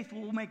 Faith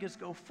will make us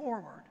go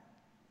forward.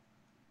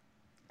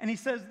 And he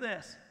says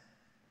this,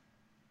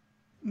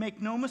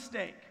 make no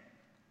mistake,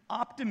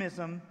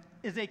 optimism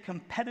is a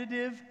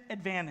competitive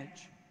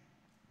advantage.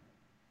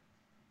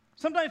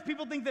 Sometimes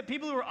people think that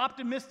people who are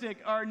optimistic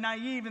are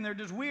naive and they're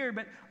just weird,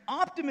 but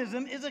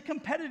optimism is a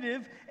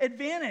competitive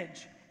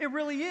advantage. It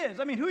really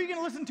is. I mean, who are you going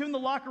to listen to in the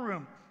locker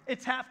room?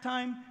 It's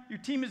halftime, your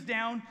team is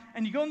down,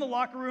 and you go in the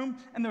locker room,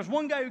 and there's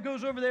one guy who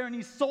goes over there, and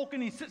he's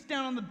sulking, he sits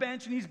down on the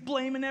bench, and he's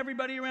blaming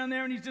everybody around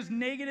there, and he's just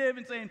negative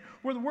and saying,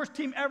 we're the worst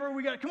team ever,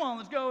 come on,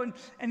 let's go,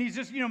 and he's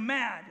just,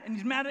 mad, and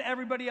he's mad at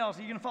everybody else.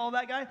 Are you going to follow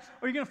that guy? Or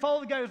are you going to follow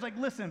the guy who's like,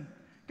 listen,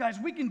 guys,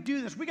 we can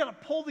do this. We got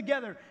to pull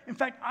together. In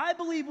fact, I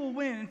believe we'll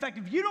win. In fact,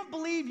 if you don't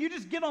believe, you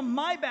just get on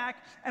my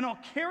back, and I'll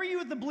carry you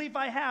with the belief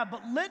I have,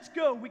 but let's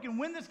go. We can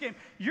win this game.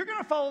 You're going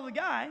to follow the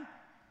guy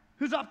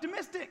who's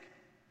optimistic.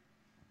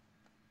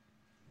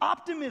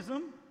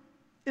 Optimism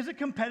is a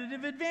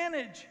competitive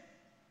advantage.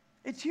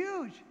 It's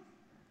huge.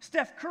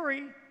 Steph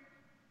Curry,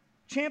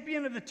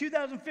 champion of the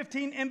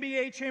 2015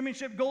 NBA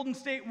championship, Golden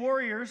State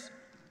Warriors.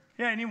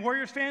 Yeah, any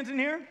Warriors fans in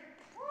here?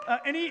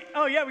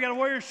 Oh yeah, we got a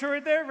Warriors shirt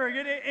right there. Very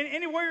good.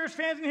 Any Warriors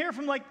fans in here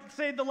from, like,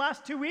 say, the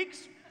last 2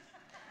 weeks?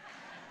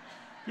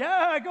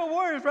 Yeah, go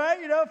Warriors, right?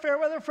 Fair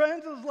weather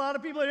friends. There's a lot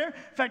of people in here.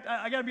 In fact,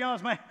 I got to be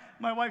honest,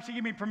 my wife, she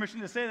gave me permission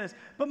to say this,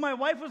 but my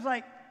wife was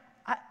like,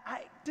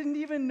 I didn't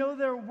even know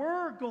there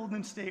were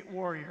Golden State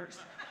Warriors.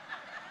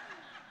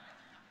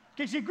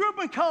 Okay, she grew up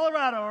in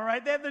Colorado, all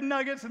right? They had the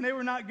Nuggets, and they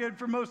were not good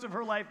for most of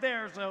her life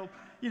there, so,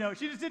 she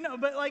just didn't know.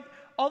 But,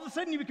 all of a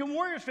sudden, you become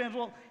Warriors fans.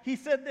 Well, he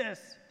said this.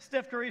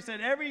 Steph Curry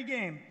said, every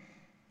game,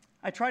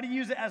 I try to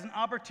use it as an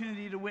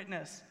opportunity to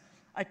witness.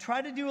 I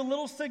try to do a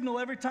little signal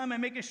every time I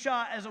make a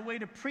shot as a way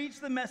to preach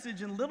the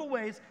message in little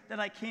ways that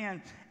I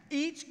can.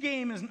 Each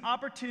game is an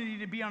opportunity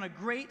to be on a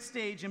great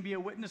stage and be a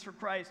witness for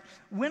Christ.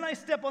 When I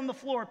step on the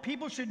floor,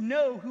 people should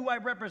know who I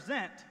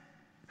represent,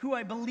 who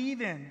I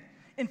believe in.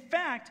 In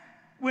fact,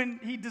 when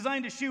he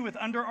designed a shoe with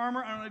Under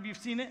Armour, I don't know if you've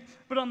seen it,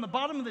 but on the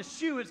bottom of the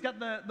shoe, it's got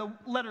the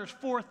letters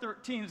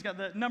 413. It's got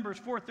the numbers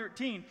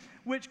 413,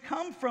 which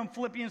come from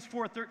Philippians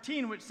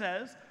 4:13, which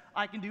says,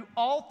 I can do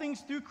all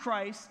things through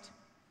Christ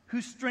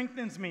who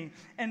strengthens me.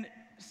 And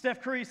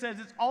Steph Curry says,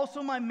 it's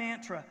also my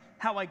mantra,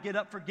 how I get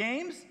up for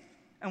games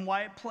and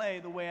why I play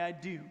the way I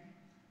do.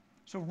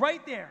 So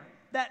right there,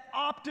 that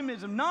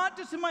optimism, not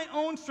just in my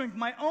own strength,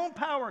 my own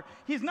power.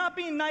 He's not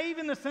being naive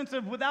in the sense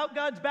of without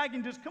God's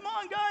backing, just come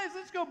on, guys,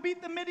 let's go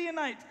beat the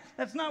Midianites.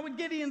 That's not what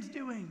Gideon's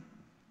doing.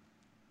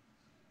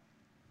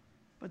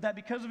 But that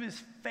because of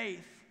his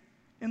faith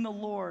in the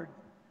Lord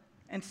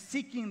and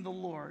seeking the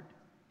Lord,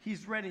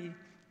 he's ready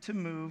to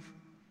move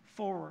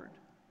forward.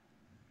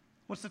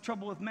 What's the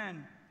trouble with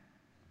men?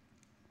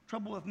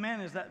 Trouble with men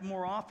is that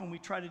more often we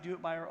try to do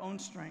it by our own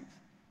strength.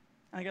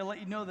 And I got to let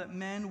you know that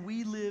men,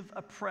 we live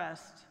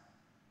oppressed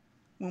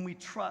when we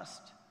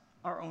trust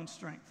our own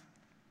strength.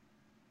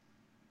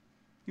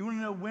 You want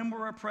to know when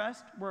we're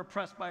oppressed? We're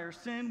oppressed by our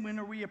sin. When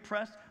are we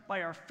oppressed?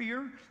 By our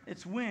fear.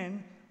 It's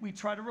when we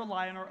try to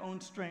rely on our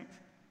own strength.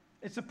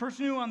 It's a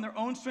person who on their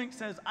own strength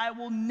says, I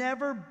will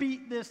never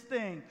beat this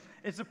thing.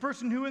 It's a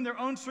person who in their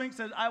own strength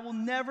says, I will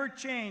never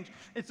change.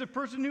 It's a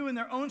person who in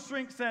their own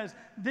strength says,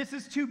 this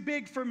is too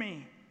big for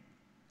me.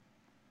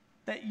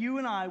 That you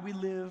and I, we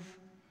live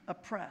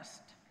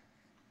oppressed.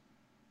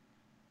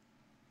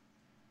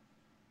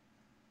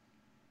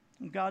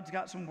 And God's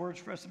got some words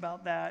for us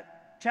about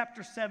that.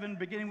 Chapter 7,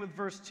 beginning with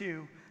verse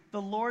 2.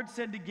 The Lord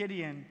said to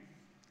Gideon,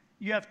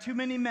 you have too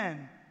many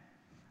men.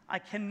 I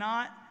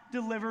cannot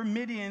deliver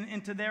Midian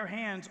into their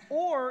hands,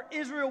 or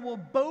Israel will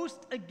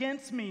boast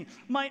against me.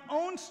 My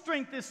own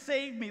strength has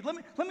saved me. Let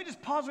me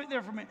just pause right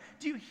there for a minute.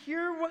 Do you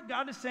hear what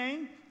God is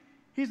saying?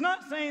 He's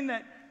not saying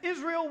that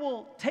Israel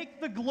will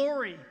take the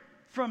glory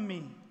from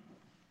me.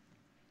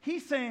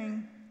 He's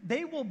saying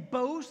they will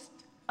boast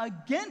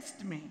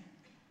against me.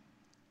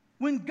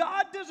 When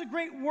God does a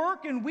great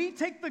work and we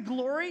take the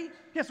glory,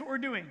 guess what we're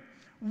doing?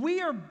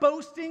 We are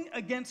boasting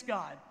against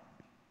God.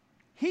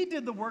 He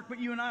did the work, but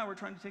you and I were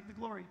trying to take the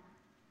glory.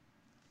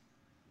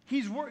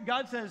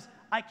 God says,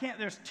 I can't,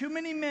 there's too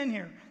many men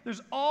here.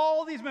 There's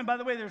all these men. By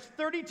the way, there's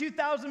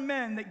 32,000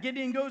 men that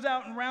Gideon goes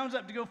out and rounds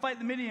up to go fight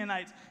the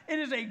Midianites. It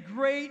is a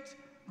great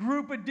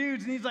group of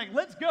dudes. And he's like,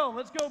 let's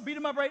go beat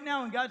them up right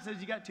now. And God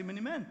says, you got too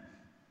many men.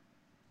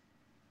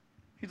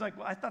 He's like,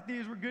 well, I thought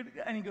these were good.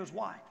 And he goes,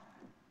 why?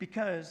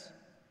 Because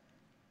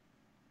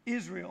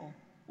Israel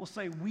will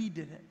say, we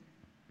did it.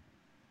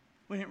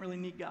 We didn't really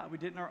need God. We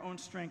did it in our own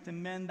strength.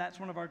 And men, that's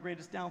one of our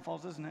greatest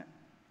downfalls, isn't it?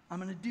 I'm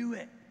going to do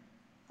it.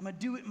 I'm going to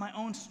do it in my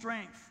own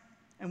strength.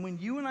 And when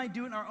you and I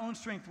do it in our own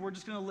strength, we're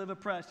just going to live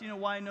oppressed. You know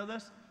why I know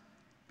this?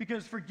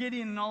 Because for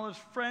Gideon and all his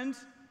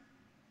friends,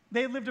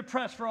 they lived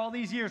oppressed for all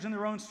these years in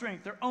their own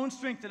strength. Their own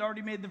strength had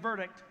already made the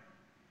verdict.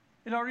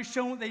 It had already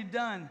shown what they'd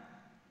done.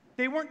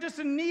 They weren't just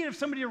in need of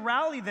somebody to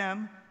rally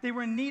them. They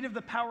were in need of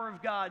the power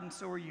of God, and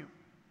so are you.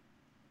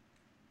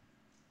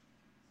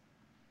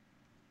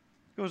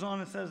 Goes on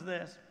and says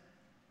this.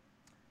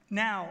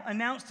 Now,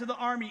 announce to the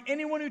army,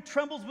 anyone who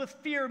trembles with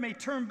fear may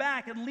turn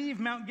back and leave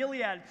Mount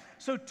Gilead.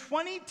 So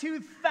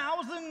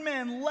 22,000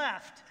 men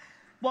left,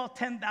 while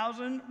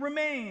 10,000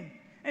 remained.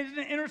 And it's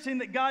interesting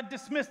that God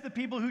dismissed the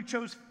people who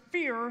chose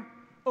fear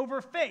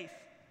over faith.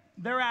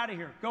 They're out of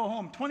here. Go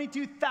home.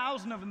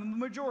 22,000 of them, the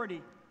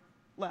majority,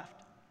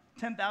 left.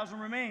 10,000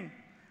 remain.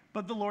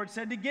 But the Lord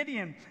said to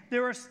Gideon,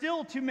 there are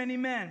still too many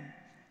men.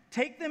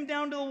 Take them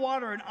down to the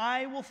water, and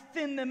I will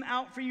thin them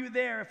out for you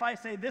there. If I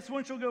say this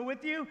one shall go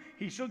with you,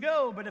 he shall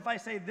go. But if I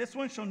say this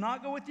one shall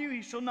not go with you,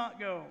 he shall not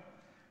go.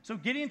 So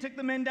Gideon took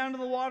the men down to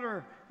the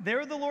water.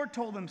 There the Lord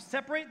told him,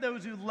 separate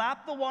those who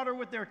lap the water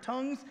with their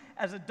tongues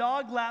as a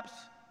dog laps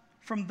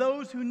from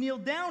those who kneel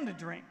down to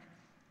drink.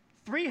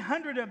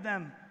 300 of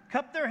them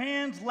cupped their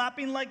hands,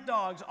 lapping like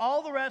dogs.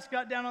 All the rest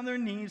got down on their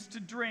knees to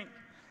drink.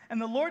 And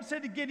the Lord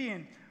said to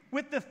Gideon,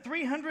 with the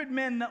 300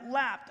 men that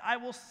lapped, I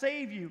will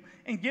save you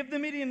and give the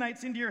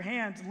Midianites into your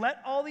hands.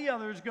 Let all the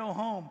others go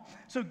home.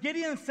 So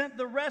Gideon sent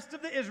the rest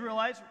of the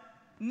Israelites,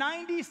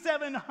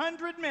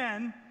 9,700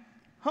 men,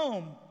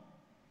 home,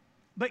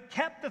 but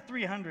kept the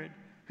 300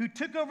 who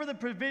took over the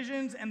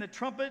provisions and the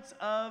trumpets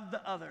of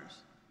the others.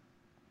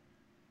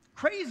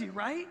 Crazy,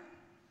 right?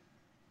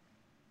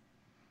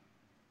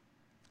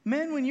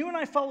 Men, when you and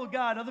I follow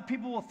God, other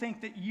people will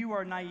think that you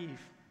are naive.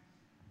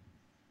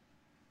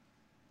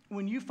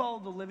 When you follow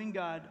the living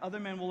God, other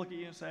men will look at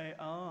you and say,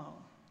 oh,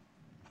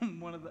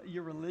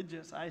 you're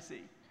religious, I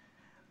see.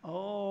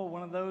 Oh,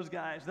 one of those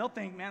guys. They'll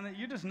think, man, that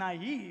you're just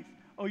naive.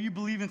 Oh, you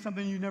believe in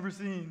something you've never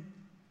seen.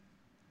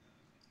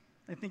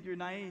 They think you're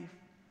naive.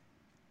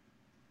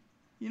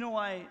 You know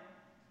why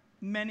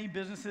many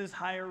businesses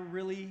hire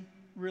really,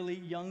 really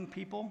young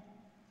people?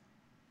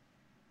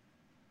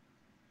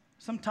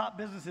 Some top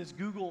businesses,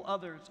 Google,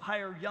 others,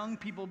 hire young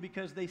people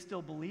because they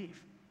still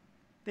believe.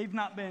 They've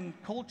not been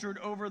cultured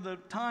over the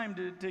time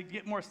to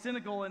get more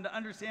cynical and to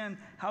understand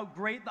how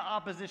great the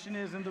opposition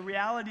is and the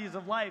realities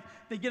of life.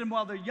 They get them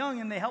while they're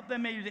young and they help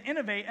them maybe to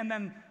innovate, and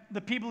then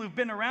the people who've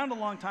been around a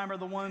long time are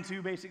the ones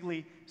who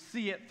basically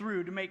see it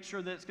through to make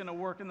sure that it's going to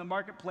work in the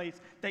marketplace,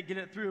 that get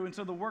it through. And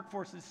so the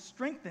workforce is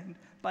strengthened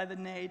by the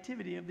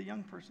naivety of the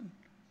young person.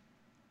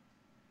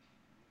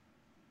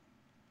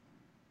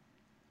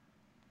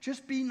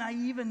 Just be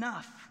naive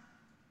enough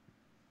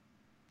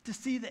to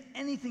see that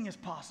anything is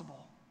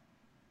possible.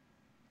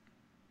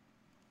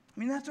 I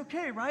mean, that's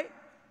okay, right?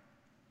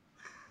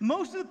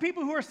 Most of the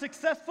people who are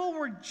successful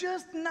were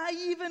just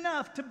naive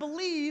enough to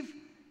believe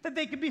that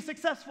they could be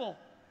successful.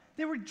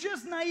 They were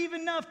just naive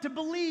enough to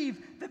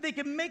believe that they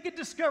could make a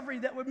discovery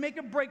that would make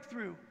a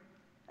breakthrough.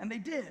 And they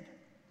did.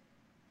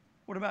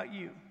 What about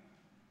you?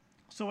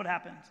 So what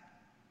happens?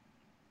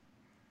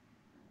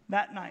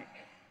 That night,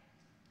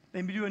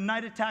 they do a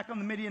night attack on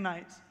the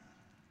Midianites.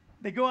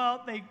 They go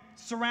out, they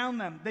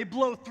surround them. They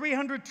blow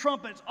 300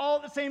 trumpets all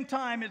at the same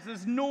time. It's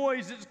this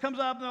noise that just comes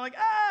up, and they're like,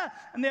 ah!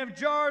 And they have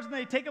jars, and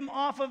they take them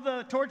off of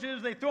the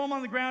torches. They throw them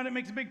on the ground. It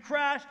makes a big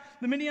crash.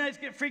 The Midianites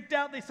get freaked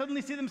out. They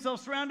suddenly see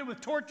themselves surrounded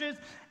with torches,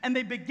 and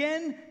they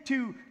begin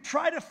to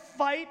try to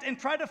fight and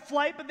try to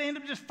flight, but they end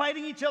up just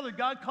fighting each other.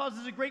 God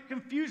causes a great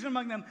confusion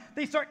among them.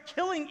 They start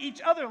killing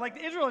each other like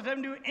the Israelites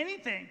haven't done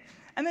anything.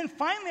 And then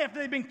finally, after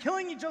they've been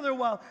killing each other a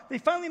while, they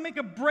finally make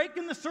a break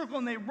in the circle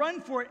and they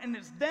run for it. And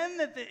it's then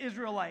that the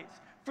Israelites,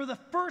 for the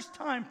first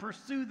time,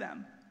 pursue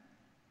them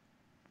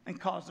and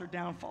cause their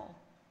downfall.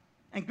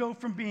 And go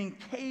from being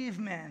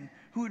cavemen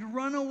who had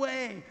run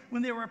away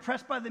when they were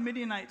oppressed by the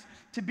Midianites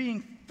to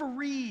being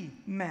free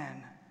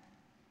men,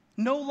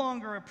 no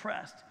longer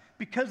oppressed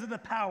because of the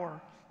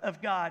power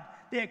of God.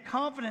 They had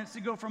confidence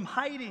to go from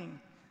hiding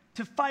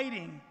to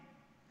fighting,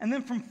 and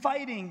then from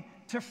fighting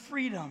to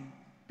freedom,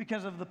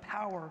 because of the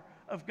power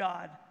of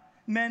God.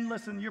 Men,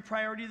 listen, your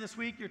priority this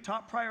week, your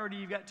top priority,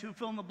 you've got two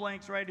fill in the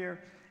blanks right here.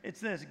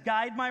 It's this: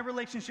 guide my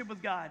relationship with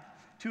God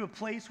to a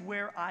place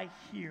where I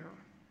hear.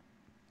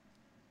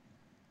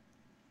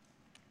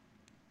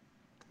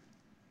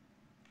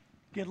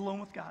 Get alone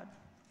with God.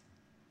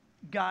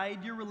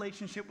 Guide your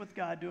relationship with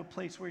God to a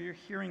place where you're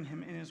hearing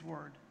him in his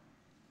word.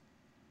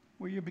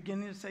 Where you're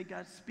beginning to say,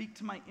 God, speak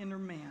to my inner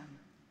man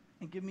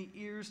and give me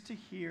ears to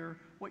hear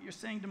what you're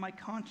saying to my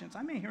conscience.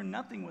 I may hear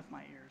nothing with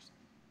my ears.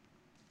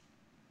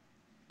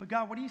 But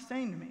God, what are you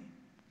saying to me?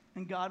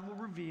 And God will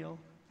reveal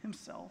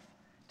himself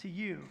to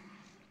you.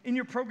 In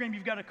your program,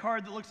 you've got a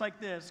card that looks like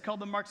this. It's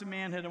called the Marks of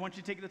Manhood. I want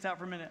you to take this out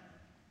for a minute.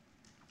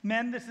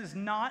 Men, this is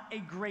not a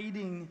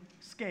grading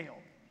scale.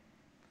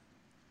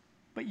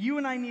 But you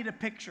and I need a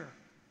picture.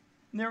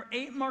 And there are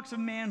 8 marks of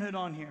manhood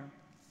on here.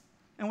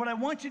 And what I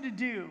want you to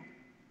do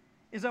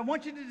is I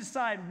want you to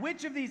decide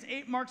which of these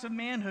 8 marks of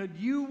manhood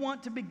you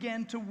want to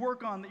begin to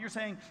work on, that you're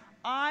saying,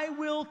 I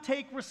will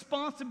take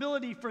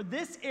responsibility for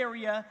this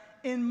area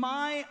in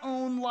my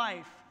own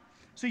life.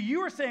 So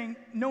you are saying,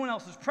 no one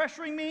else is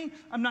pressuring me.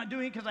 I'm not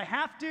doing it because I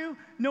have to.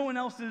 No one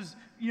else is,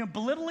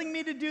 belittling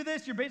me to do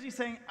this. You're basically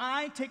saying,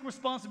 I take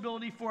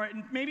responsibility for it.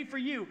 And maybe for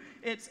you,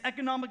 it's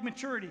economic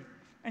maturity.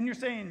 And you're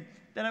saying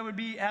that I would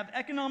have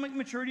economic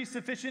maturity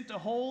sufficient to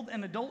hold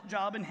an adult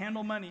job and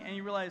handle money. And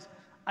you realize,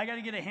 I got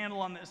to get a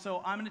handle on this,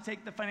 so I'm going to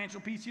take the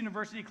Financial Peace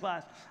University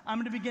class. I'm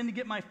going to begin to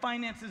get my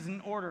finances in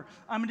order.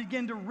 I'm going to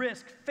begin to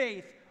risk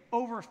faith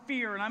over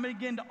fear, and I'm going to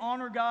begin to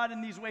honor God in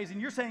these ways.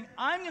 And you're saying,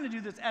 I'm going to do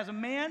this as a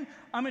man.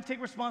 I'm going to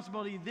take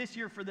responsibility this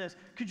year for this.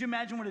 Could you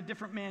imagine what a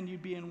different man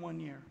you'd be in 1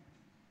 year?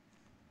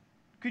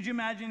 Could you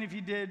imagine if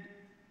you did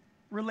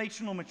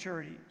relational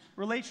maturity?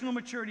 Relational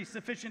maturity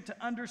sufficient to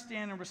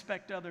understand and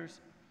respect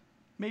others.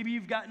 Maybe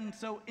you've gotten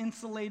so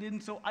insulated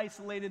and so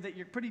isolated that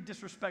you're pretty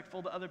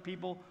disrespectful to other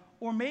people.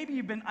 Or maybe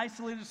you've been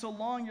isolated so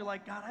long, you're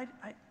like, God,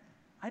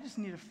 I just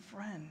need a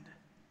friend.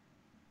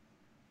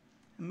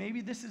 And maybe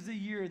this is the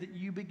year that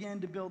you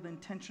begin to build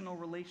intentional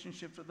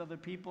relationships with other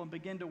people and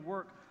begin to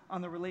work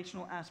on the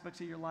relational aspects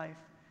of your life.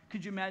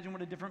 Could you imagine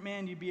what a different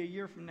man you'd be a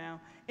year from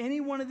now?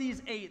 Any one of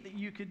these 8 that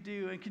you could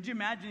do, and could you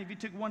imagine if you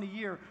took one a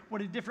year,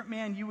 what a different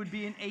man you would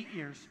be in 8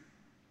 years?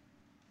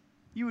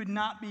 You would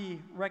not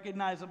be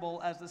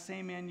recognizable as the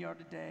same man you are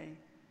today.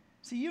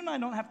 See, you and I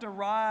don't have to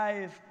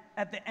arrive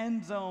at the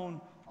end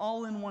zone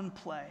all in one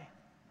play.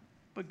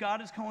 But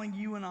God is calling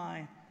you and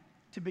I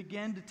to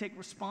begin to take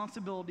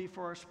responsibility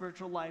for our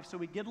spiritual life. So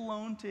we get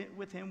alone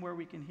with him where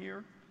we can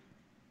hear.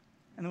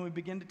 And then we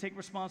begin to take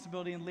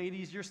responsibility. And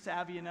ladies, you're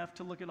savvy enough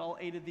to look at all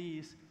 8 of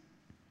these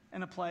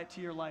and apply it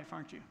to your life,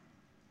 aren't you?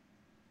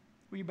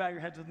 Will you bow your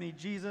heads with me?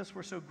 Jesus,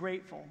 we're so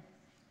grateful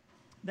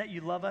that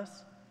you love us,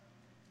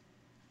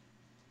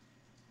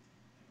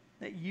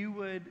 that you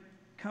would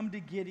come to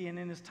Gideon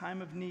in his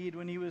time of need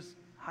when he was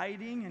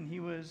hiding and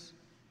he was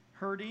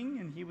hurting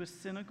and he was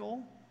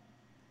cynical,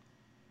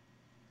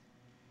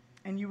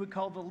 and you would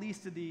call the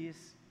least of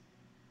these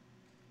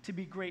to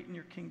be great in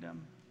your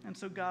kingdom. And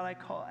so, God, I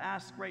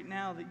ask right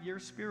now that your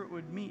Spirit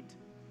would meet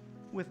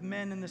with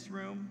men in this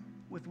room,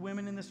 with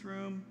women in this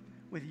room,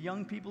 with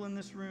young people in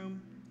this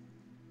room.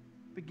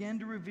 Begin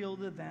to reveal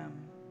to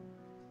them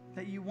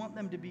that you want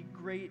them to be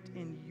great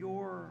in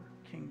your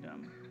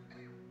kingdom,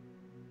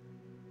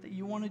 that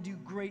you want to do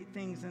great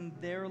things in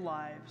their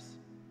lives,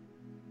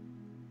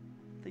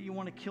 that you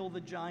want to kill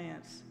the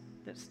giants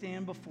that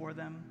stand before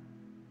them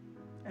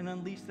and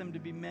unleash them to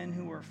be men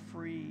who are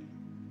free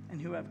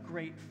and who have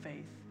great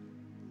faith.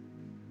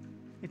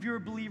 If you're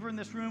a believer in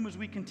this room, as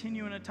we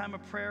continue in a time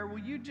of prayer, will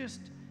you just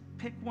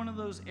pick one of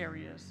those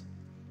areas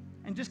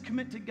and just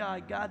commit to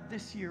God? God,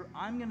 this year,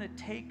 I'm going to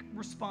take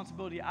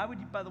responsibility. I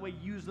would, by the way,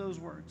 use those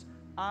words.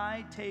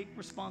 I take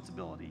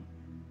responsibility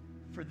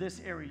for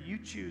this area. You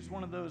choose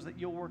one of those that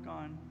you'll work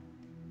on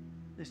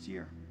this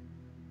year,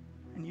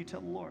 and you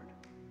tell the Lord.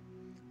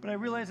 But I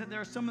realize that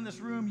there are some in this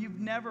room, you've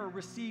never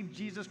received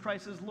Jesus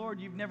Christ as Lord.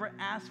 You've never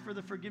asked for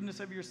the forgiveness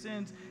of your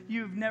sins.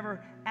 You've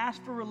never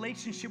asked for a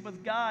relationship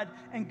with God.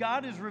 And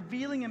God is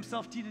revealing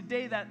himself to you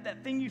today.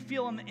 That thing you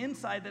feel on the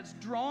inside that's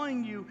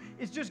drawing you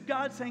is just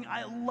God saying,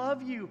 I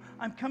love you.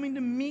 I'm coming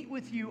to meet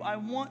with you. I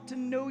want to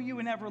know you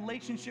and have a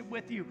relationship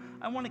with you.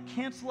 I want to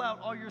cancel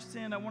out all your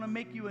sin. I want to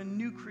make you a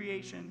new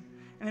creation.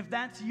 And if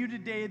that's you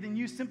today, then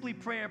you simply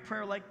pray a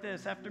prayer like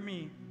this after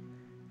me.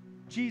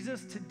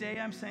 Jesus, today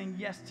I'm saying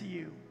yes to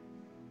you.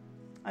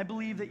 I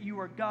believe that you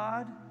are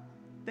God,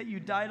 that you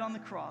died on the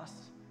cross,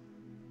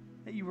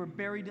 that you were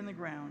buried in the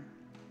ground,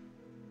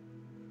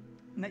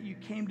 and that you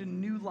came to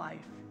new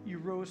life. You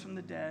rose from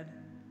the dead.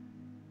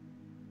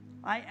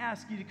 I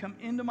ask you to come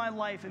into my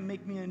life and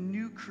make me a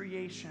new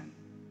creation.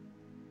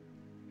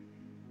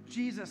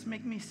 Jesus,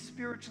 make me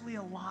spiritually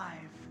alive.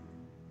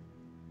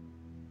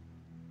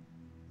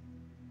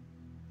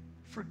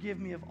 Forgive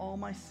me of all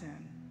my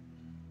sin.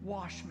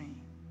 Wash me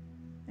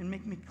and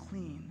make me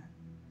clean.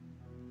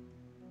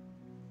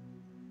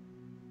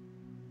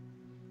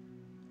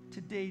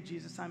 Today,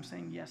 Jesus, I'm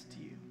saying yes to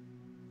you.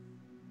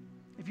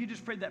 If you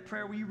just prayed that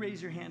prayer, will you raise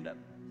your hand up?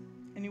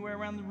 Anywhere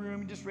around the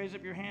room, you just raise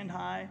up your hand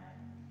high.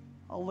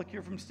 I'll look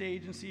here from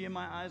stage and see you.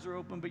 My eyes are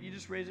open, but you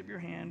just raise up your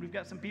hand. We've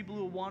got some people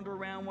who wander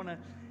around, want to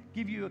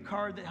give you a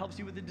card that helps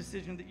you with the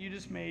decision that you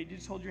just made. You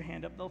just hold your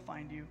hand up. They'll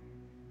find you.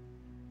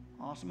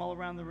 Awesome. All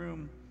around the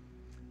room.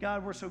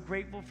 God, we're so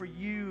grateful for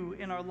you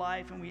in our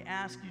life, and we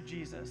ask you,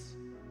 Jesus,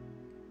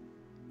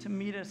 to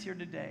meet us here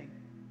today.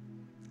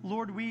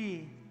 Lord,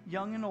 we,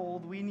 young and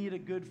old, we need a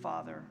good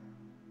father,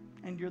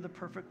 and you're the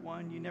perfect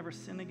one. You never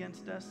sin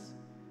against us.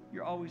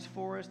 You're always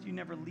for us. You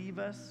never leave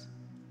us.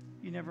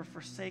 You never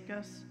forsake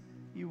us.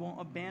 You won't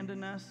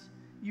abandon us.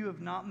 You have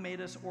not made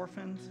us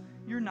orphans.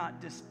 You're not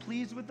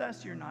displeased with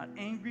us. You're not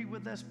angry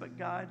with us. But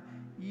God,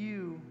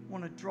 you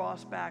want to draw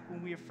us back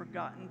when we have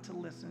forgotten to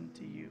listen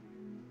to you.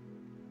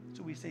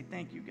 So we say,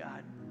 thank you,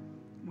 God.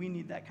 We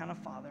need that kind of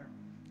father,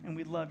 and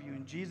we love you.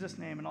 In Jesus'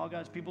 name, and all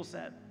God's people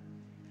said,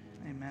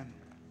 amen.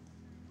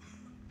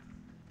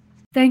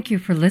 Thank you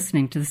for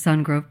listening to the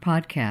Sungrove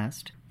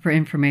Podcast. For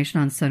information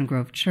on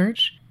Sungrove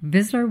Church,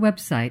 visit our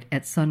website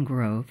at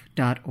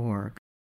sungrove.org.